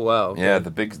 Oh, wow. Okay. Yeah, the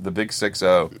big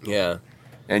 6-0. Yeah.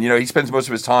 And, he spends most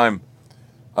of his time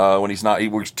when he's not, he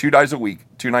works 2 nights a week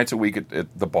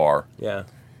at the bar. Yeah.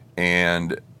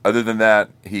 And other than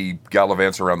that, he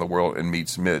gallivants around the world and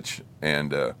meets Mitch.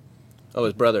 And,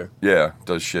 his brother. Yeah,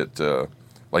 does shit,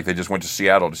 like they just went to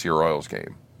Seattle to see a Royals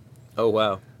game. Oh,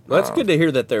 wow. Well, that's good to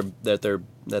hear that they're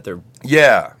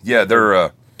Yeah,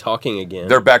 they're talking again.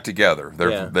 They're back together.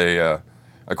 Yeah.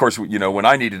 Of course, when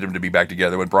I needed them to be back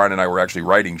together, when Brian and I were actually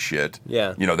writing shit,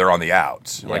 yeah. They're on the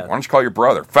outs. Like, Yeah. why don't you call your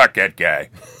brother? Fuck that guy.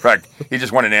 Fuck, he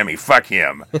just won an Emmy. Fuck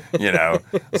him.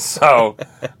 So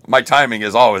my timing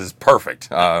is always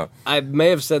perfect. I may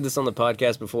have said this on the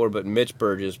podcast before, but Mitch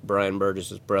Burgess, Brian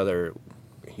Burgess's brother,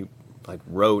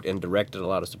 wrote and directed a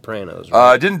lot of Sopranos.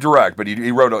 Right? Didn't direct, but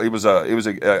he wrote. He was a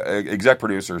exec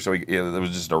producer, so it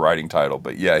was just a writing title.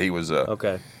 But yeah, he was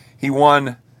Okay. He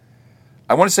won.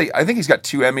 I want to say I think he's got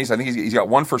 2 Emmys. I think he's got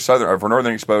one for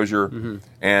Northern Exposure,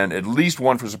 and at least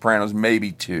one for Sopranos,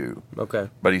 maybe 2. Okay.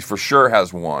 But he for sure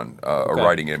has one a Okay.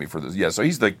 writing Emmy for this. Yeah, so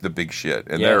he's the big shit,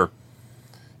 and Yeah. they're.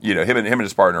 Him and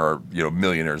his partner are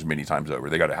millionaires many times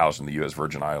over. They got a house in the U.S.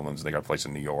 Virgin Islands. They got a place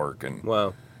in New York, and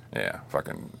Wow. yeah,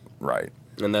 fucking right.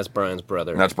 And that's Brian's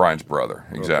brother. And that's Brian's brother,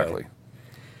 exactly. Okay.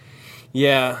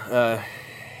 Yeah,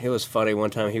 it was funny. One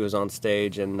time he was on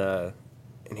stage and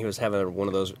he was having one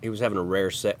of those. He was having a rare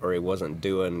set where he wasn't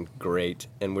doing great,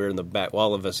 and we're in the back.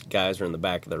 All of us guys are in the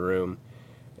back of the room.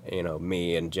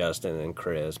 Me and Justin and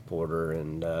Chris Porter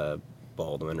and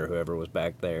Baldwin or whoever was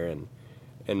back there,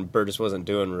 and Burgess wasn't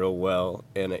doing real well,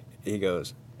 and he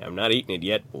goes, "I'm not eating it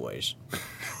yet, boys."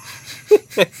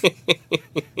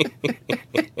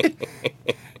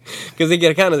 Because they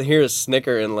get kind of hear a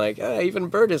snicker and even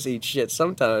Burgess eats shit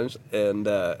sometimes, and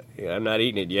I'm not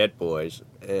eating it yet, boys.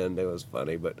 And it was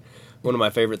funny, but one of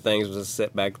my favorite things was to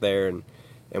sit back there and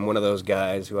one of those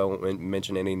guys who I won't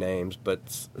mention any names,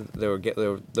 but there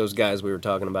were those guys we were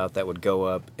talking about that would go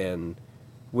up and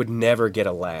would never get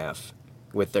a laugh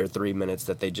with their 3 minutes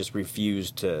that they just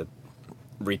refused to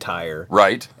retire.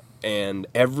 Right. And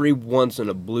every once in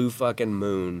a blue fucking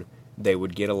moon, they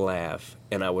would get a laugh,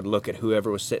 and I would look at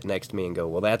whoever was sitting next to me and go,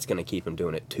 well, that's going to keep him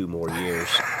doing it 2 more years.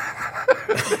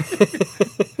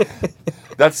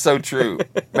 That's so true,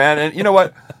 man. And you know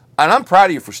what? And I'm proud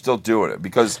of you for still doing it,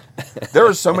 because there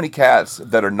are so many cats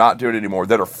that are not doing it anymore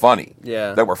that are funny.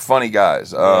 Yeah. That were funny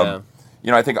guys. Yeah.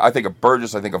 I think of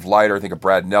Burgess, I think of Leiter, I think of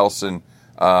Brad Nelson.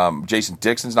 Jason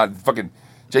Dixon's not fucking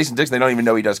Jason Dixon. They don't even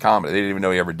know he does comedy. They didn't even know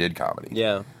he ever did comedy.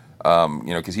 Yeah.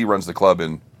 Because he runs the club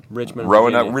in Richmond,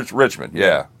 Roanoke, Richmond.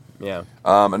 Yeah. Yeah.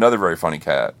 Another very funny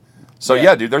cat. So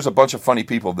yeah, dude, there's a bunch of funny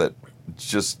people that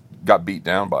just got beat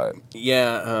down by it.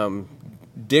 Yeah.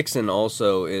 Dixon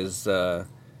also is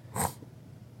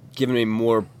giving me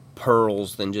more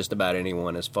pearls than just about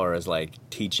anyone as far as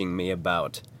teaching me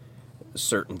about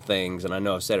certain things. And I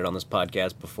know I've said it on this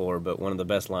podcast before, but one of the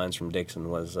best lines from Dixon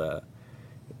was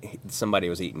somebody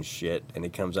was eating shit, and he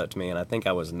comes up to me, and I think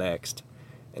I was next.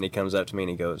 And he comes up to me and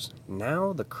he goes,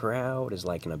 "Now the crowd is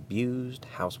like an abused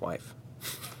housewife.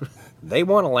 They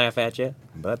want to laugh at you,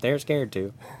 but they're scared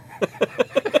to."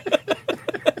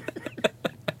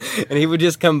 And he would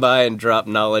just come by and drop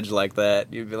knowledge like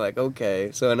that. You'd be like,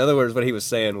 okay. So in other words, what he was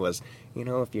saying was,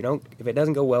 if it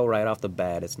doesn't go well right off the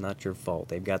bat, it's not your fault.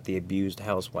 They've got the abused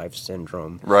housewife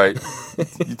syndrome. Right.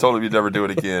 You told him you'd never do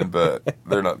it again, but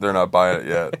they're not buying it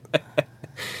yet.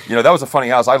 That was a funny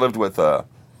house. I lived with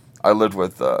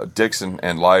Dixon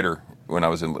and Leiter when I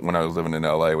was living in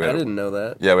L.A. I didn't know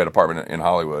that. Yeah, we had an apartment in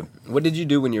Hollywood. What did you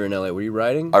do when you were in L.A.? Were you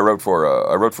writing? I wrote for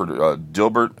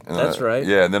Dilbert. And That's right.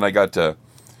 Yeah, and then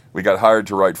we got hired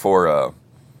to write for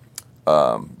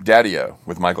Daddy-O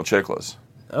with Michael Chiklis.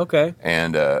 Okay.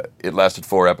 And it lasted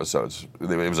 4 episodes.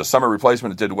 It was a summer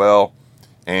replacement. It did well,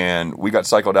 and we got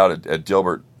cycled out at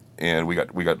Dilbert, and we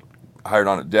got hired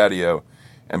on at Daddy-O,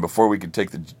 and before we could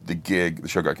take the gig, the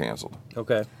show got canceled.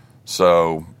 Okay.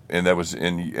 So, and that was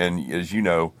and as you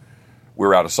know,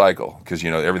 we're out of cycle because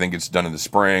everything gets done in the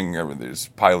spring. There's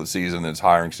pilot season, then it's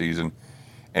hiring season,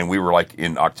 and we were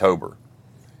in October,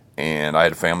 and I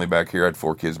had a family back here. I had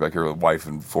 4 kids back here, a wife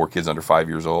and 4 kids under 5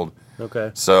 years old.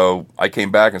 Okay. So I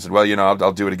came back and said, well,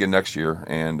 I'll do it again next year,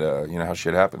 and how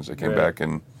shit happens. I came back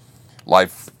and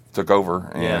life took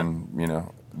over, and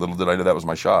little did I know that was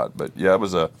my shot. But yeah, that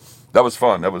was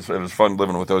fun. It was fun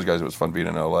living with those guys. It was fun being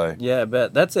in L.A. Yeah, I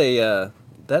bet that's a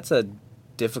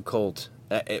difficult.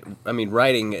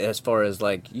 Writing as far as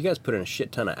you guys put in a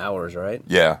shit ton of hours, right?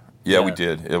 Yeah, we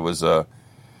did. It was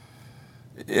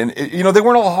and they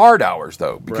weren't all hard hours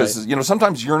though, because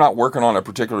sometimes you're not working on a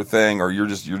particular thing, or you're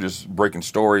just breaking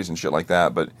stories and shit like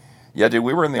that. But yeah, dude,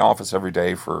 we were in the office every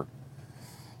day for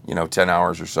 10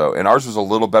 hours or so, and ours was a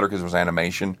little better because it was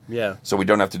animation. Yeah. So we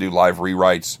don't have to do live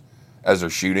rewrites as they're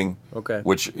shooting. Okay.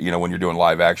 Which when you're doing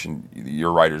live action,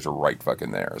 your writers are right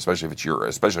fucking there, especially if it's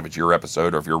your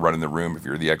episode, or if you're running the room, if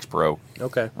you're the ex-pro.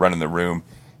 Okay. Running the room,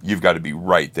 you've got to be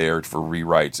right there for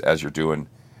rewrites as you're doing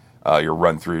your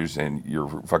run-throughs and your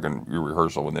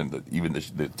rehearsal, and then even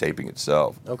the taping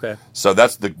itself. Okay. So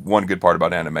that's the one good part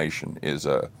about animation is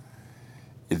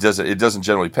it doesn't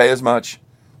generally pay as much,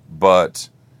 but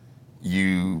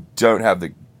you don't have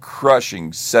the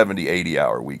crushing 70,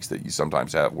 80-hour weeks that you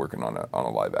sometimes have working on a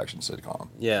live-action sitcom.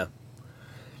 Yeah.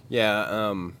 Yeah,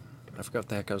 I forgot what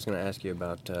the heck I was going to ask you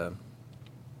about. Oh,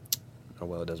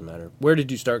 well, it doesn't matter. Where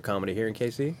did you start comedy? Here in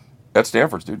KC? At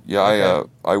Stanford's, dude. Yeah,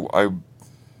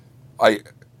 Okay.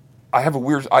 I have a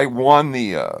weird. I won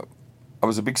the. I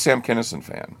was a big Sam Kinison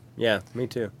fan, Yeah, me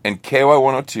too. and KY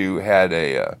 102 had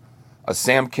a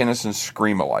Sam Kinison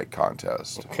Scream-alike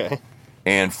contest, Okay.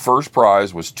 and first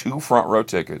prize was 2 front row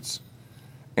tickets,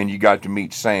 and you got to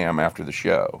meet Sam after the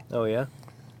show. Oh yeah.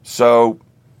 So,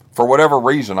 for whatever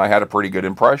reason, I had a pretty good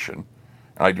impression,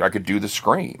 and I could do the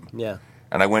Scream. Yeah.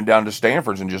 And I went down to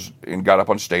Stanford's and got up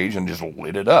on stage and just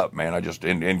lit it up, man.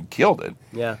 And killed it.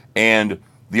 Yeah. And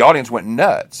the audience went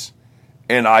nuts,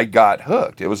 and I got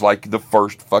hooked. It was like the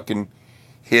first fucking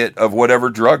hit of whatever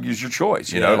drug is your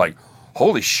choice. You know, Yeah. like,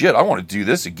 holy shit, I want to do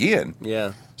this again.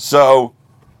 Yeah. So,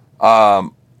 I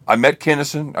met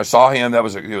Kinison. I saw him. It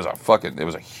was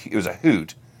a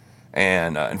hoot.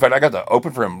 And in fact, I got to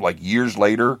open for him like years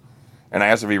later, and I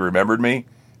asked if he remembered me.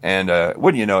 And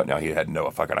wouldn't you know it? No, he had no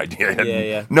fucking idea. He had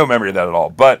Yeah. no memory of that at all.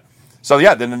 But so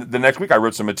yeah, then the next week I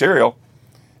wrote some material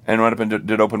and went up and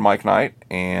did open mic night,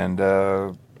 and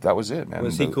that was it, man.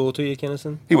 Was he cool to you,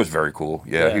 Kinnison? He was very cool.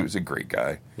 Yeah, Yeah. he was a great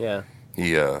guy. Yeah.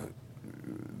 He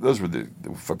those were the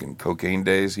fucking cocaine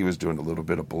days. He was doing a little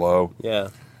bit of blow. Yeah.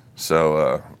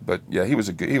 So, but yeah, he was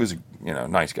a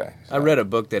nice guy. I read a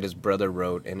book that his brother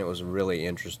wrote, and it was a really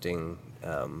interesting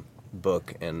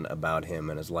book and about him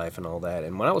and his life and all that.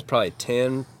 And when I was probably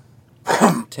 10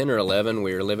 or 11,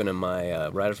 we were living in my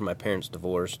right after my parents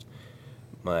divorced.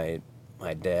 My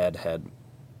dad had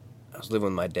I was living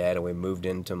with my dad, and we moved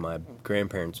into my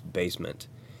grandparents' basement,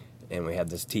 and we had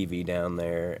this TV down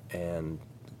there, and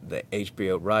the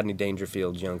HBO Rodney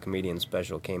Dangerfield's Young Comedian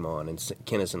special came on, and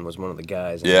Kinnison was one of the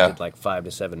guys, and Yeah. he did like 5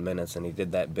 to 7 minutes, and he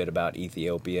did that bit about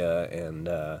Ethiopia and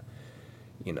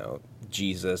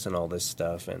Jesus and all this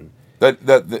stuff, and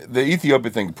The Ethiopia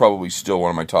thing probably still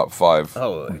one of my top 5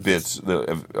 Oh, it's- bits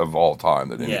of all time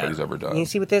that anybody's ever done. You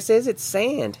see what this is? It's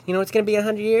sand. You know it's going to be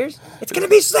 100 years? It's going to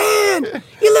be sand!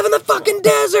 You live in the fucking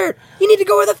desert! You need to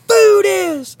go where the food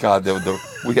is! God,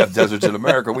 we have deserts in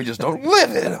America. We just don't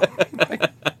live in them.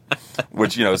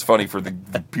 Which, is funny for the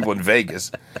people in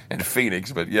Vegas and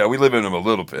Phoenix. But, yeah, we live in them a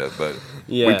little bit. But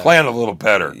we Yeah. plan a little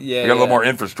better. Yeah, we got a little yeah. more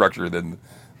infrastructure than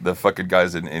the fucking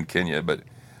guys in Kenya. But,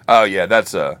 oh, yeah,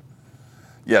 that's...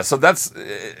 Yeah, so that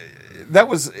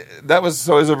was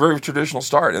so it was a very traditional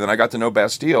start, and then I got to know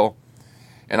Bastille,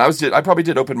 and I probably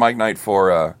did open mic night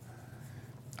for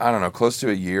I don't know, close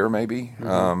to a year maybe,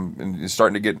 and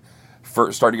starting to get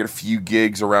a few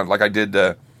gigs around. Like I did,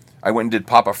 I went and did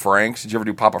Papa Frank's. Did you ever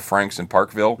do Papa Frank's in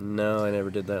Parkville? No, I never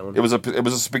did that one. It was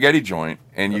a spaghetti joint,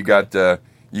 and you got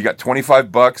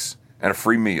 $25 and a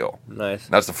free meal. Nice.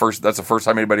 That's the first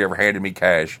time anybody ever handed me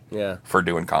cash. Yeah. For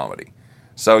doing comedy.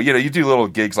 So, you do little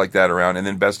gigs like that around, and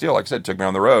then Bastille, like I said, took me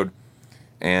on the road,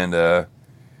 and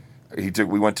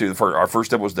we went to our first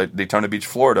step was Daytona Beach,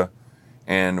 Florida,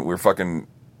 and we're fucking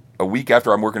a week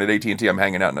after I'm working at AT&T, I'm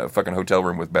hanging out in a fucking hotel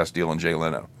room with Bastille and Jay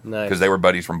Leno, Nice. because they were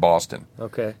buddies from Boston,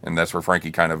 Okay. and that's where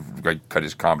Frankie kind of cut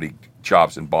his comedy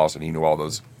chops in Boston. He knew all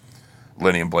those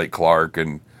Lenny and Blake Clark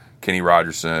and Kenny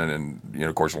Rogerson and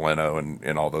of course Leno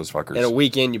and all those fuckers. And a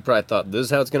weekend, you probably thought, this is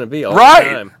how it's going to be all the Right,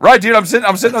 time. right, dude. I'm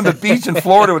sitting on the beach in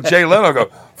Florida with Jay Leno. I go,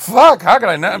 fuck, how could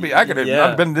I not be? I could have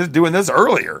not been doing this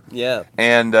earlier. Yeah.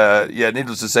 And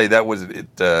needless to say, that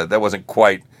wasn't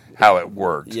quite how it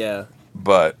worked. Yeah.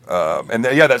 But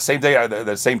that same day,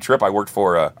 that same trip, I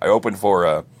opened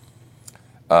for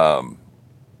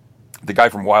the guy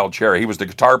from Wild Cherry. He was the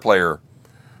guitar player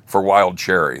for Wild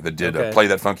Cherry that did Play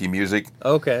That Funky Music.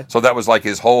 Okay. So that was like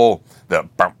his whole that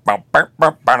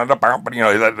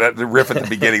riff at the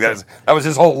beginning. That was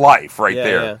his whole life right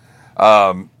there.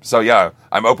 Yeah.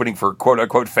 I'm opening for quote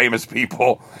unquote famous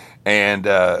people and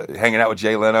hanging out with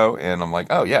Jay Leno, and I'm like,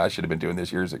 oh yeah, I should have been doing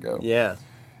this years ago. Yeah.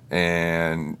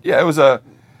 And yeah, it was a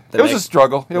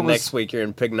struggle. Next week you're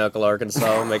in Pig Knuckle,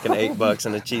 Arkansas, making $8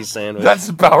 and a cheese sandwich. That's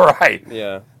about right.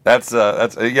 Yeah. That's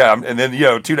and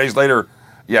then 2 days later.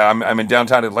 Yeah, I'm in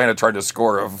downtown Atlanta trying to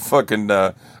score a fucking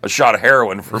a shot of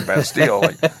heroin for Bastille.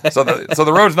 So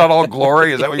the road's not all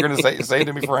glory. Is that what you're going to say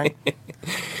to me, Frank?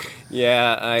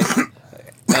 Yeah,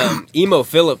 Emo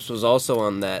Phillips was also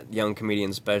on that Young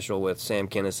Comedian special with Sam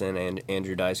Kinison and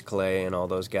Andrew Dice Clay and all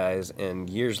those guys. And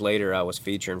years later, I was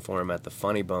featuring for him at the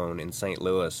Funny Bone in St.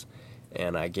 Louis,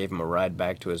 and I gave him a ride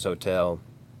back to his hotel,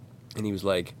 and he was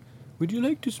like, "Would you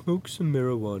like to smoke some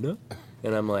marijuana?"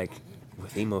 And I'm like,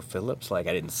 with Emo Phillips? Like,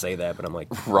 I didn't say that, but I'm like,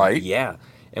 right? Yeah.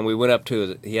 And we went up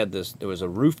to, there was a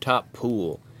rooftop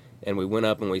pool, and we went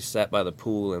up and we sat by the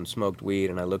pool and smoked weed,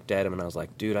 and I looked at him and I was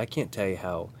like, dude, I can't tell you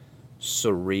how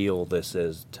surreal this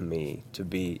is to me to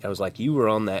be. I was like, you were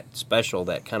on that special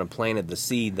that kind of planted the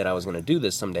seed that I was going to do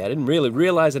this someday. I didn't really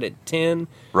realize it at 10.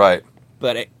 Right.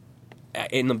 But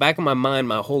in the back of my mind,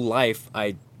 my whole life,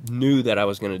 I knew that I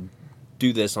was going to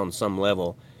do this on some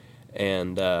level.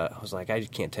 And I was like, I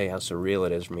just can't tell you how surreal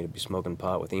it is for me to be smoking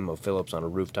pot with Emo Phillips on a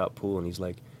rooftop pool. And he's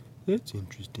like, that's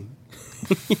interesting.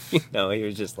 No, he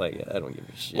was just like, I don't give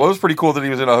a shit. Well, it was pretty cool that he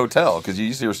was in a hotel, because you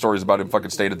used to hear stories about him fucking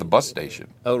staying at the bus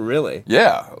station. Oh, really?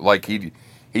 Yeah, like they'd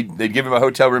give him a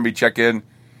hotel room, he'd check in,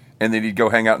 and then he'd go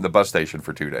hang out in the bus station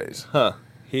for 2 days. Huh.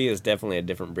 He is definitely a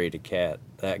different breed of cat.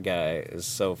 That guy is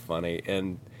so funny,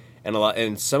 and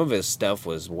some of his stuff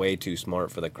was way too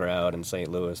smart for the crowd in St.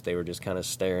 Louis. They were just kind of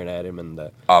staring at him, and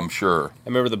I'm sure. I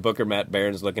remember the booker Matt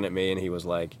Barron's looking at me, and he was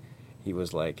like,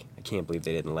 I can't believe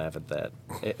they didn't laugh at that.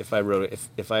 If I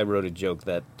wrote a joke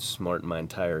that smart in my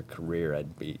entire career,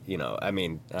 I'd be, I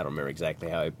mean, I don't remember exactly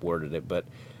how he worded it, but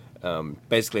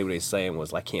basically what he's saying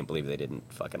was, I can't believe they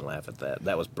didn't fucking laugh at that.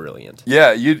 That was brilliant.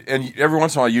 Yeah, and every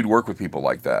once in a while you'd work with people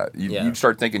like that. Yeah. You'd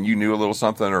start thinking you knew a little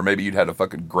something, or maybe you'd had a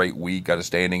fucking great week, got a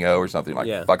standing O or something, like,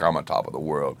 Yeah. fuck, I'm on top of the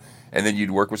world. And then you'd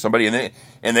work with somebody, and they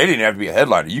didn't have to be a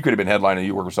headliner. You could have been headlining,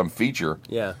 you work with some feature,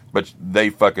 Yeah. but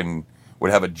they fucking would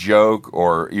have a joke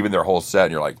or even their whole set,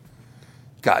 and you're like,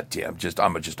 God damn,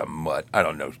 I'm just a mutt. I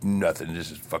don't know nothing. This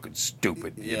is fucking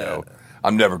stupid, you Yeah. know.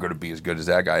 I'm never going to be as good as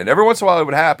that guy. And every once in a while it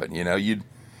would happen,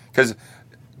 because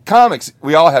comics,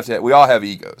 we all have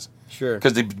egos. Sure.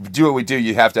 Because to do what we do,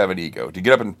 you have to have an ego. To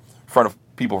get up in front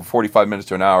of people for 45 minutes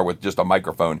to an hour with just a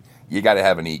microphone, you got to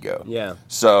have an ego. Yeah.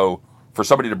 So for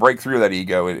somebody to break through that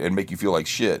ego and make you feel like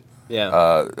shit,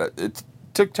 Yeah. it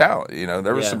took talent.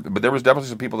 There was but there was definitely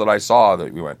some people that I saw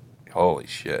that we went, holy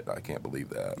shit, I can't believe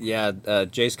that. Yeah,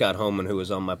 J. Scott Holman, who was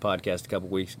on my podcast a couple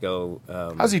weeks ago.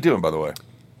 How's he doing, by the way?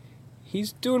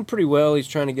 He's doing pretty well. He's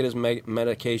trying to get his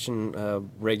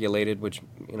medication regulated, which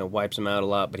wipes him out a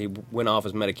lot. But he went off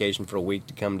his medication for a week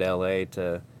to come to L.A.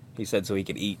 He said so he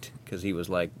could eat, because he was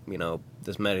like,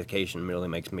 this medication really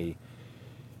makes me.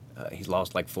 He's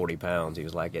lost like 40 pounds. He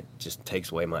was like, it just takes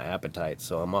away my appetite.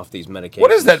 So I'm off these medications.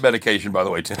 What is that medication, by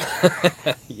the way, Tim?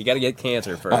 You got to get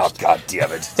cancer first. Oh, God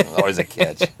damn it. It's always a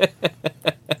catch.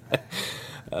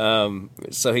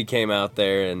 So he came out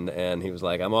there and he was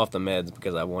like, I'm off the meds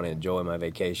because I want to enjoy my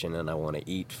vacation and I want to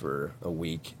eat for a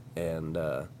week. And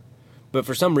but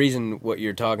for some reason, what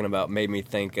you're talking about made me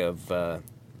think of.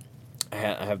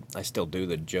 I still do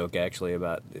the joke actually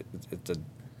about it's a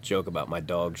joke about my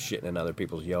dog shitting in other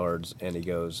people's yards, and he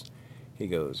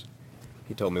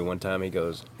told me one time, he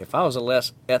goes, if I was a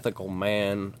less ethical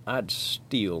man, I'd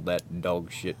steal that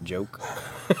dog shit joke.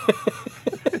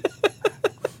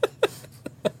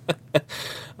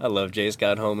 I love J.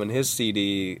 Scott Holman. His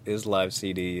live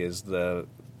CD is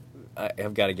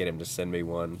I've got to get him to send me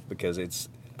one, because it's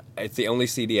the only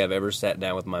CD I've ever sat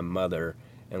down with my mother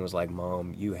and was like,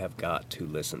 Mom, you have got to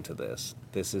listen to this.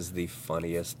 This is the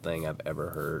funniest thing I've ever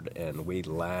heard. And we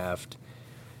laughed,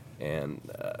 and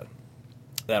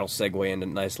that'll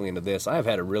segue nicely into this. I've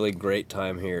had a really great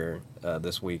time here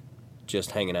this week,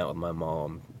 just hanging out with my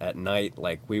mom at night.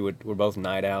 Like we're both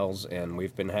night owls, and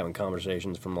we've been having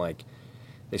conversations from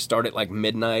they start at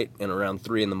midnight, and around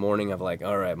 3 a.m. I'm like,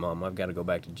 all right, Mom, I've got to go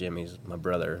back to Jimmy's, my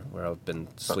brother, where I've been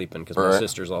sleeping, because my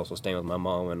sister's also staying with my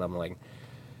mom, and I'm like,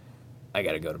 I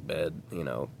got to go to bed,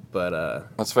 But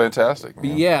that's fantastic.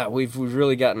 Man. Yeah, we've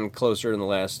really gotten closer in the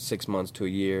last 6 months to a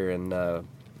year, and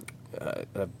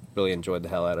I've really enjoyed the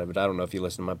hell out of it. I don't know if you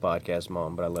listen to my podcast,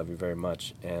 Mom, but I love you very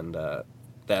much. And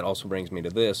that also brings me to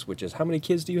this, which is, how many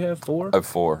kids do you have? 4? I have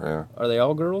 4, yeah. Are they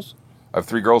all girls? I have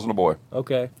 3 girls and a boy.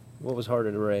 Okay. What was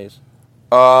harder to raise?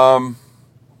 By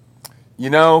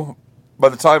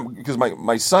the time, because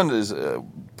my son is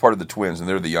part of the twins, and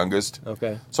they're the youngest.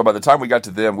 Okay. So by the time we got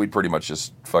to them, we'd pretty much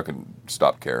just fucking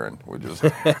stop caring. We're just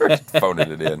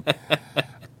phoning it in.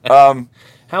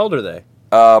 How old are they?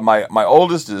 My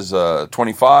oldest is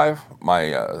 25.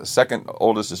 My second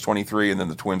oldest is 23, and then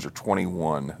the twins are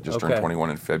 21. Just turned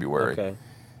 21 in February. Okay.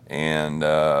 And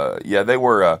they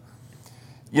were.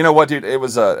 You know what, dude? It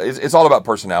was. It's all about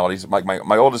personalities.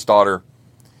 My oldest daughter,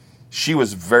 she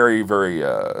was very, very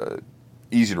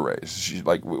easy to raise. She,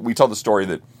 we tell the story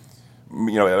that,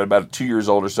 at about 2 years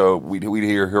old or so, we'd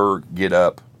hear her get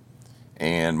up,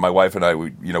 and my wife and I,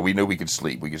 we knew we could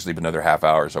sleep. We could sleep another half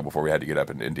hour or so before we had to get up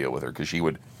and deal with her, because she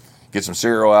would get some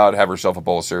cereal out, have herself a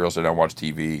bowl of cereal, sit down, watch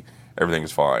TV. Everything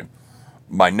was fine.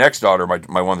 My next daughter,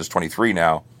 my one that's 23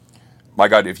 now, my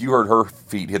God, if you heard her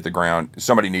feet hit the ground,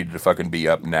 somebody needed to fucking be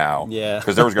up now. Yeah.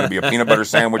 Because there was going to be a peanut butter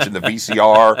sandwich in the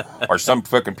VCR, or some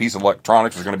fucking piece of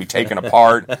electronics was going to be taken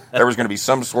apart. There was going to be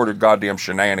some sort of goddamn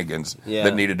shenanigans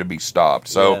that needed to be stopped.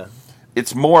 So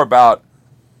it's more about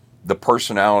the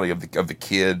personality of the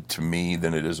kid to me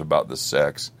than it is about the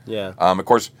sex. Yeah. Of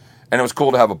course, and it was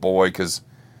cool to have a boy, because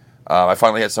I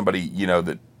finally had somebody,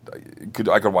 that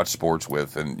I could watch sports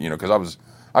with, and because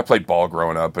I played ball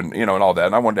growing up, and and all that,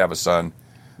 and I wanted to have a son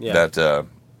that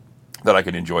I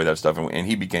could enjoy that stuff, and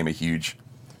he became a huge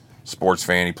sports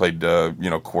fan. He played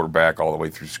quarterback all the way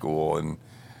through school, and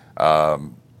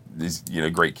he's a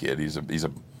great kid. He's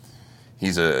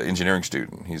a engineering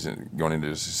student. He's going into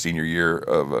his senior year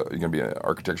of he's going to be an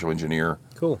architectural engineer.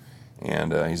 Cool.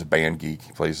 And he's a band geek.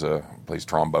 He plays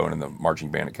trombone in the marching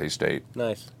band at K-State.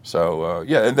 Nice. So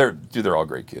and they're all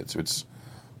great kids. It's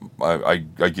I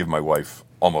give my wife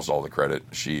almost all the credit.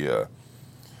 She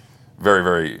very,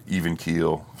 very even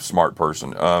keel, smart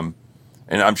person.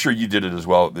 And I'm sure you did it as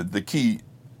well. The key,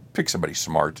 pick somebody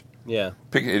smart. Yeah.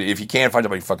 If you can, find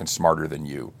somebody fucking smarter than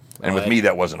you. And with me,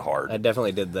 that wasn't hard. I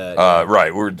definitely did that.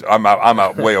 Right. I'm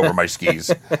out way over my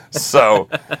skis. So,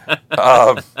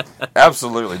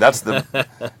 absolutely. That's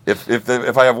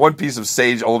if I have one piece of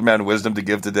sage old man wisdom to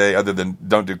give today, other than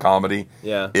don't do comedy.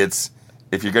 Yeah. It's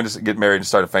if you're going to get married and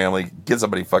start a family, get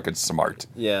somebody fucking smart.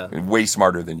 Yeah. Way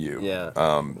smarter than you. Yeah.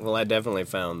 Well, I definitely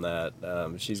found that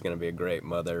she's going to be a great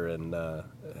mother, and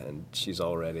she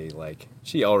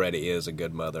already is a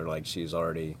good mother. Like, she's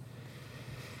already,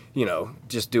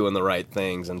 just doing the right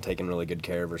things and taking really good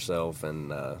care of herself.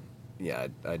 And I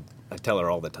tell her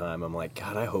all the time, I'm like,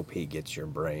 God, I hope he gets your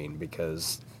brain,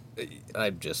 because I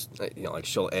just, like,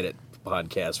 she'll edit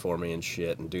podcasts for me and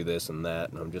shit and do this and that,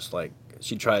 and I'm just like,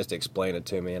 she tries to explain it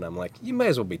to me, and I'm like, you may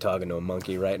as well be talking to a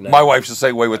monkey right now. My wife's the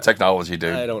same way with technology,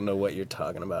 dude. I don't know what you're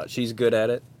talking about. She's good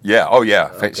at it? Yeah. Oh, yeah.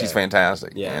 Okay. She's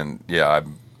fantastic. Yeah. And,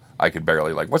 I could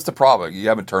barely, what's the problem? You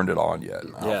haven't turned it on yet.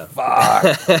 Oh, Yeah.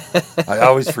 fuck. I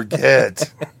always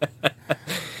forget.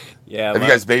 Yeah. Have you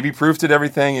guys baby-proofed it,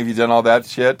 everything? Have you done all that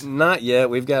shit? Not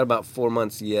yet. We've got about 4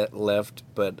 months yet left,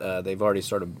 but they've already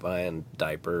started buying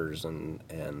diapers, and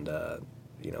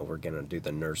we're going to do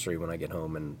the nursery when I get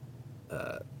home, and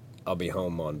I'll be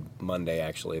home on Monday,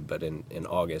 actually, but in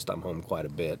August I'm home quite a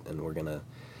bit, and we're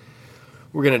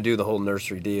gonna do the whole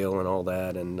nursery deal and all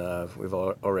that, and we've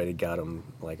already got him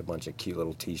like a bunch of cute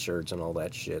little T-shirts and all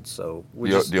that shit. So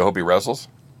Do you hope he wrestles?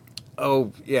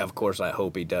 Oh yeah, of course I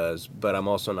hope he does, but I'm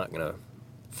also not gonna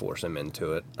force him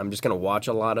into it. I'm just gonna watch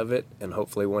a lot of it, and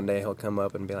hopefully one day he'll come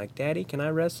up and be like, "Daddy, can I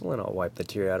wrestle?" And I'll wipe the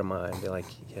tear out of my eye and be like,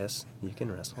 "Yes, you can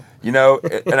wrestle."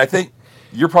 And I think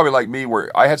you're probably like me,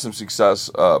 where I had some success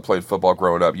playing football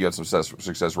growing up. You had some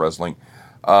success wrestling.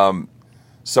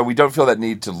 So we don't feel that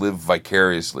need to live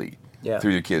vicariously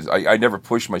through your kids. I never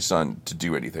pushed my son to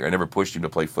do anything. I never pushed him to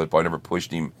play football. I never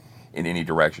pushed him in any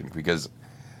direction, because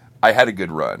I had a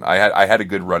good run. I had a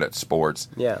good run at sports.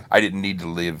 Yeah. I didn't need to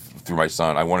live through my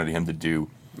son. I wanted him to do.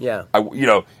 Yeah.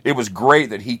 It was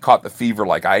great that he caught the fever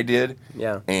like I did.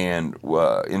 Yeah. And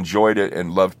enjoyed it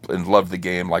and loved the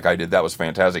game like I did. That was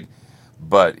fantastic.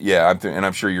 But yeah,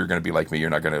 I'm sure you're going to be like me. You're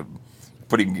not going to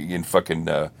putting in fucking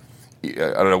I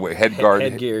don't know what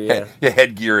headgear. Yeah.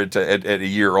 Headgear at a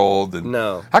year old. And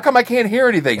no. How come I can't hear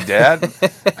anything, Dad? I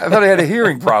thought I had a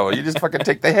hearing problem. You just fucking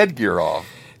take the headgear off.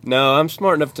 No, I'm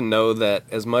smart enough to know that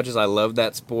as much as I love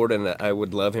that sport, and I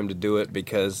would love him to do it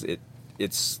because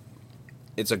it's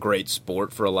a great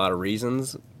sport for a lot of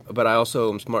reasons, but I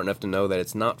also am smart enough to know that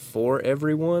it's not for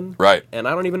everyone. Right. And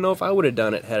I don't even know if I would have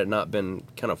done it had it not been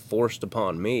kind of forced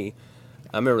upon me.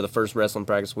 I remember the first wrestling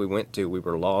practice we went to, we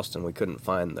were lost and we couldn't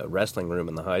find the wrestling room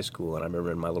in the high school, and I remember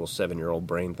in my little 7-year-old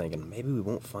brain thinking, maybe we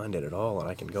won't find it at all and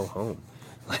I can go home.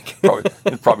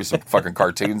 There's probably some fucking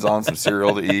cartoons on, some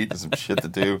cereal to eat, and some shit to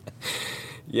do.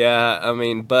 Yeah, I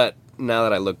mean, but now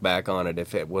that I look back on it,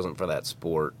 if it wasn't for that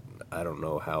sport, I don't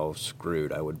know how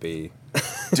screwed I would be.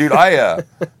 Dude,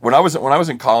 when I was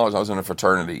in college, I was in a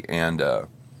fraternity, and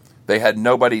they had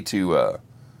nobody to.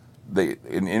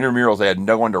 In intramurals, they had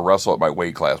no one to wrestle at my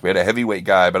weight class. We had a heavyweight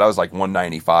guy, but I was like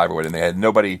 195 or whatever, and they had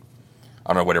nobody.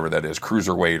 I don't know, whatever that is,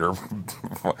 cruiserweight or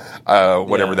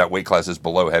whatever that weight class is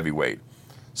below heavyweight.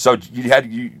 So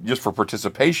you just for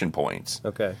participation points.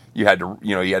 Okay. You had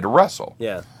to wrestle.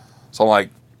 Yeah. So I'm like,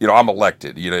 I'm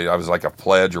elected. I was like a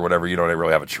pledge or whatever. You don't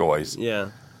really have a choice.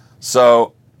 Yeah.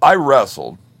 So I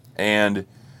wrestled, and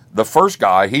the first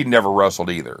guy, he'd never wrestled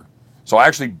either. So I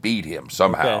actually beat him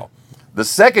somehow. Okay. The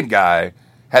second guy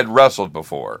had wrestled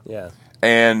before. Yeah.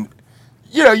 And,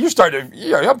 you start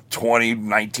to, I'm 20,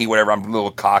 19, whatever. I'm a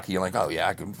little cocky. I'm like, oh, yeah,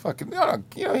 I can fucking, I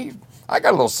got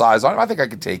a little size on him. I think I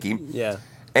could take him. Yeah.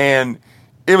 And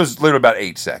it was literally about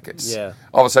 8 seconds. Yeah.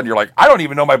 All of a sudden, you're like, I don't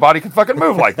even know my body can fucking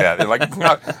move like that. And like,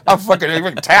 I'm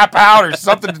fucking tap out or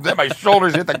something. Let my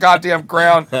shoulders hit the goddamn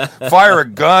ground. Fire a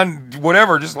gun,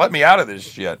 whatever. Just let me out of this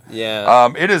shit.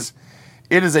 Yeah.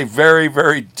 It is a very,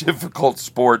 very difficult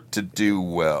sport to do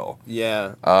well.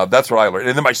 Yeah. That's what I learned.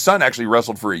 And then my son actually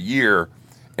wrestled for a year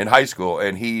in high school,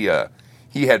 and he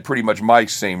had pretty much my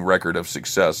same record of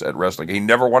success at wrestling. He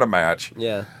never won a match.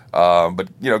 Yeah. But,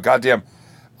 goddamn,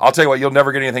 I'll tell you what, you'll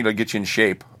never get anything to get you in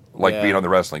shape like Yeah. being on the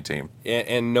wrestling team.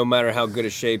 And no matter how good a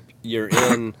shape you're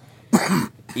in,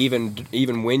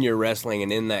 even when you're wrestling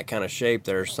and in that kind of shape,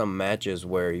 there are some matches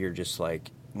where you're just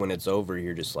like, when it's over,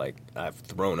 you're just like, I've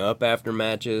thrown up after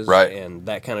matches, Right. and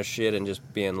that kind of shit, and just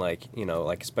being like,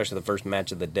 like especially the first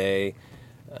match of the day,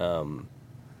 and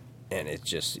it's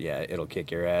just, it'll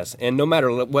kick your ass. And no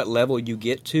matter what level you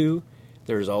get to,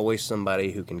 there's always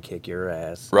somebody who can kick your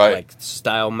ass, Right. Like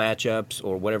style matchups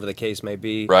or whatever the case may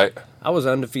be, Right. I was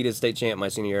undefeated state champ my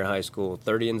senior year of high school,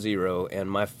 30-0,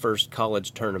 and my first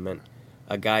college tournament,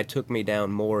 a guy took me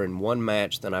down more in one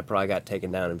match than I probably got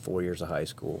taken down in 4 years of high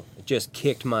school. It just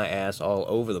kicked my ass all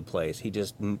over the place. He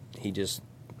just knew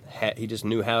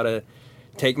how to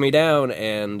take me down,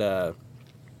 and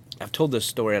I've told this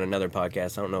story on another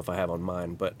podcast. I don't know if I have on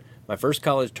mine, but my first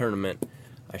college tournament,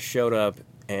 I showed up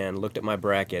and looked at my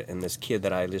bracket, and this kid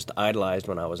that I just idolized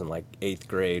when I was in like 8th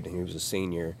grade, and he was a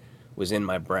senior, was in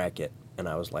my bracket, and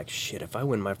I was like, shit, if I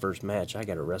win my first match, I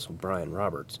got to wrestle Brian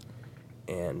Roberts.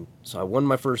 And so I won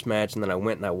my first match, and then I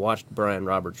went and I watched Brian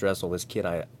Roberts wrestle this kid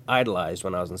I idolized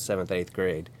when I was in 7th, 8th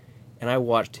grade, and I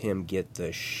watched him get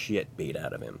the shit beat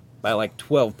out of him by like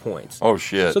 12 points. Oh,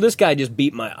 shit. So this guy just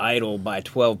beat my idol by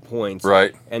 12 points.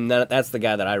 Right. And that's the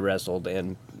guy that I wrestled,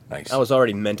 and Nice. I was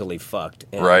already mentally fucked.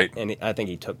 And, Right. And I think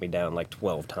he took me down like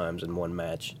 12 times in one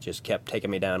match. Just kept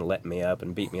taking me down and letting me up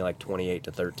and beat me like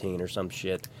 28-13 or some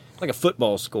shit. Like a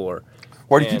football score.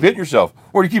 Where do you keep hitting yourself?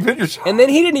 Where do you keep hitting yourself? And then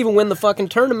he didn't even win the fucking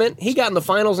tournament. He got in the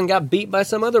finals and got beat by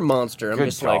some other monster. I'm Good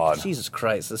just God. like, Jesus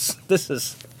Christ, this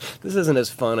isn't as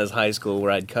fun as high school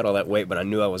where I'd cut all that weight, but I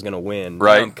knew I was going to win. Now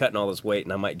Right. I'm cutting all this weight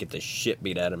and I might get the shit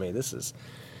beat out of me. This is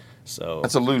so.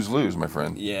 That's a lose-lose, my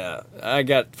friend. Yeah, I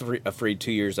got a free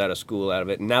 2 years out of school out of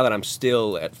it. And now that I'm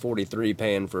still at 43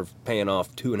 paying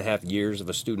off 2.5 years of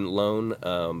a student loan,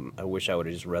 I wish I would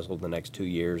have just wrestled the next 2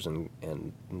 years and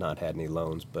not had any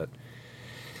loans. But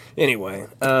anyway,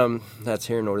 that's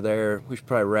here nor there. We should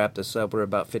probably wrap this up. We're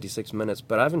about 56 minutes,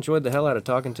 but I've enjoyed the hell out of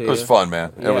talking to you. It was fun,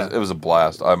 man. Yeah. It was a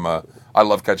blast. I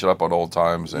love catching up on old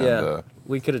times. And, Yeah,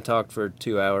 we could have talked for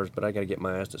 2 hours, but I got to get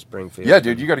my ass to Springfield. yeah,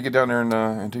 dude, you got to get down there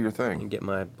and do your thing. And get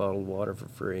my bottled water for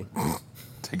free.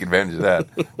 Take advantage of that.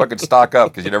 Fucking stock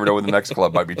up because you never know when the next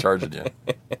club might be charging you.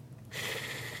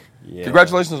 Yeah.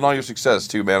 Congratulations on all your success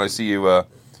too, man. I see you.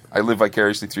 I live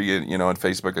vicariously through you. On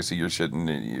Facebook. I see your shit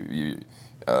and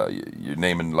your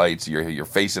name in lights, your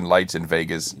face in lights in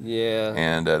Vegas. Yeah.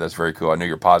 And that's very cool. I know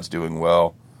your pod's doing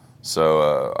well,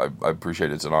 so I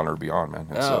appreciate it. It's an honor to be on, man.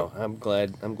 I'm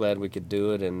glad we could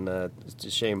do it, and it's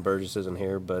a shame Burgess isn't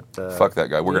here, but Fuck that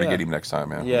guy. We're gonna yeah. get him next time,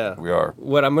 man. Yeah, we are.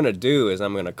 What I'm gonna do is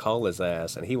I'm gonna call his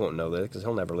ass, and he won't know this because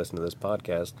he'll never listen to this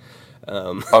podcast.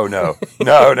 Oh no,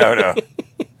 no.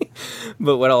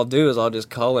 But what I'll do is I'll just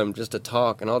call him just to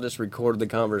talk, and I'll just record the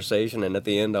conversation, and at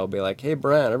the end I'll be like, "Hey,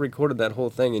 Brian, I recorded that whole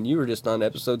thing, and you were just on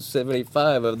episode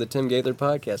 75 of the Tim Gaither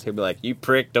podcast." He'll be like, "You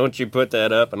prick, don't you put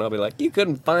that up?" And I'll be like, "You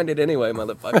couldn't find it anyway,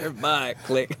 motherfucker." Bye.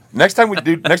 Click. Next time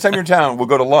you're in town, we'll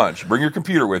go to lunch. Bring your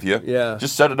computer with you. Yeah.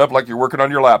 Just set it up like you're working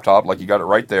on your laptop, like you got it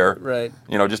right there. Right.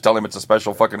 Just tell him it's a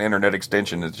special fucking internet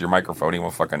extension. It's your microphone. He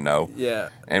won't fucking know. Yeah.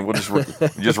 And we'll just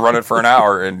run it for an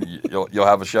hour, and you'll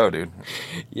have a show, dude.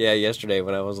 Yeah, yesterday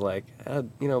when I was like,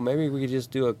 maybe we could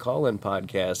just do a call-in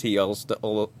podcast, he all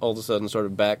of a sudden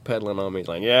started backpedaling on me. He's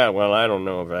like, yeah, well, I don't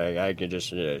know if I could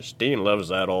just, Steen loves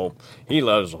he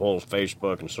loves the whole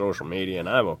Facebook and social media, and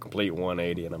I'm a complete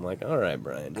 180. And I'm like, all right,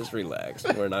 Brian, just relax.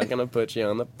 We're not going to put you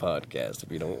on the podcast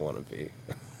if you don't want to be.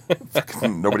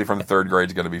 Nobody from the third grade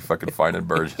is going to be fucking finding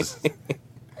Burgess.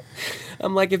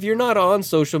 I'm like, if you're not on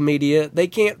social media, they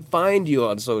can't find you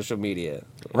on social media.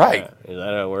 Right. Is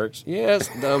that how it works? Yes,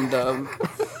 dumb.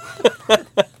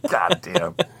 God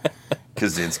damn.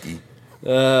 Kaczynski.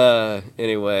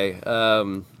 Anyway,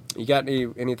 you got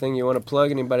anything you want to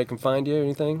plug? Anybody can find you?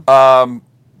 Anything?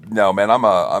 No, man.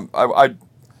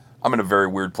 I'm in a very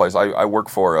weird place. I work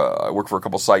for a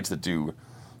couple sites that do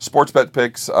sports bet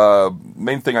picks.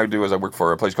 Main thing I do is I work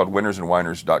for a place called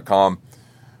winnersandwhiners.com.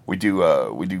 We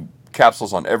do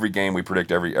capsules on every game. We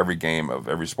predict every game of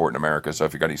every sport in America. So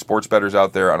if you got any sports bettors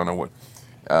out there, I don't know what,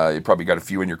 you probably got a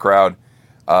few in your crowd.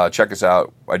 Check us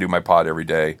out. I do my pod every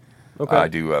day. Okay. I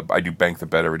do Bank the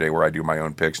Bet every day where I do my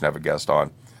own picks and have a guest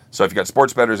on. So if you got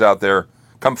sports bettors out there,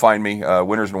 come find me.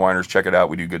 Winners and Whiners, check it out.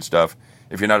 We do good stuff.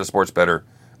 If you're not a sports bettor,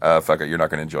 fuck it, you're not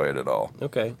going to enjoy it at all.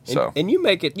 Okay. So. And you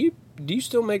make it. Do you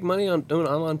still make money on doing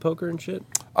online poker and shit?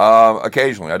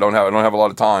 Occasionally, I don't have a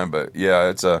lot of time, but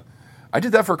yeah, I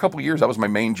did that for a couple of years. That was my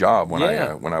main job when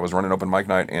I was running open mic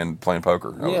night and playing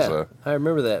poker. I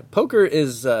remember that. Poker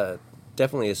is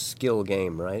definitely a skill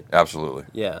game, right? Absolutely.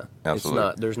 Yeah, absolutely. It's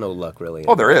not. There's no luck really.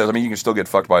 Well, there is. I mean, you can still get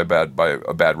fucked by a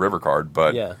bad river card,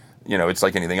 but yeah. It's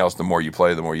like anything else. The more you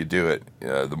play, the more you do it,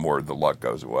 the more the luck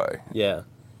goes away. Yeah.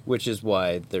 Which is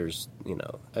why there's,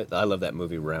 I love that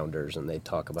movie Rounders, and they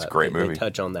talk about it's a great movie. They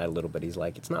touch on that a little bit. He's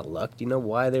like, it's not luck. Do you know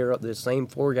why the same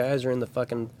 4 guys are in the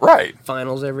fucking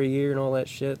finals every year and all that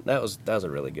shit? That was a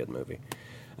really good movie.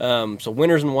 So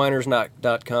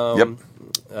winnersandwhiners.com. Yep.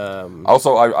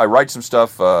 Also, I write some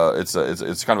stuff.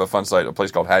 It's kind of a fun site. A place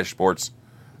called Hash Sports.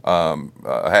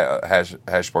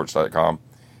 Hashsports.com.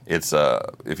 It's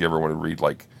if you ever want to read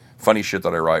like funny shit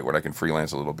that I write when I can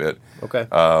freelance a little bit. Okay.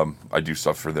 I do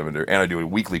stuff for them, and I do a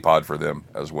weekly pod for them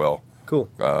as well. Cool.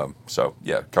 So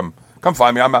yeah, come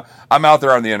find me. I'm out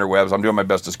there on the interwebs. I'm doing my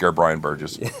best to scare Brian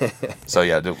Burgess. So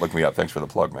yeah, look me up. Thanks for the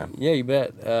plug, man. Yeah, you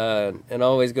bet. And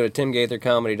always go to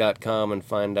timgaithercomedy.com and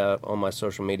find out all my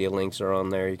social media links are on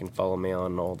there. You can follow me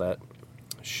on all that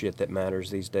shit that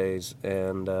matters these days.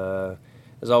 And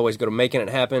as always, go to Making It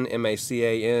Happen,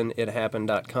 MACAN,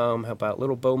 ithappen.com. Help out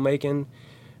little Bo Macon.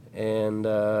 And,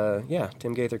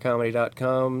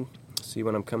 timgaithercomedy.com. See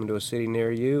when I'm coming to a city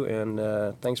near you.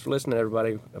 And thanks for listening,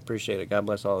 everybody. Appreciate it. God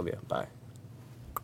bless all of you. Bye.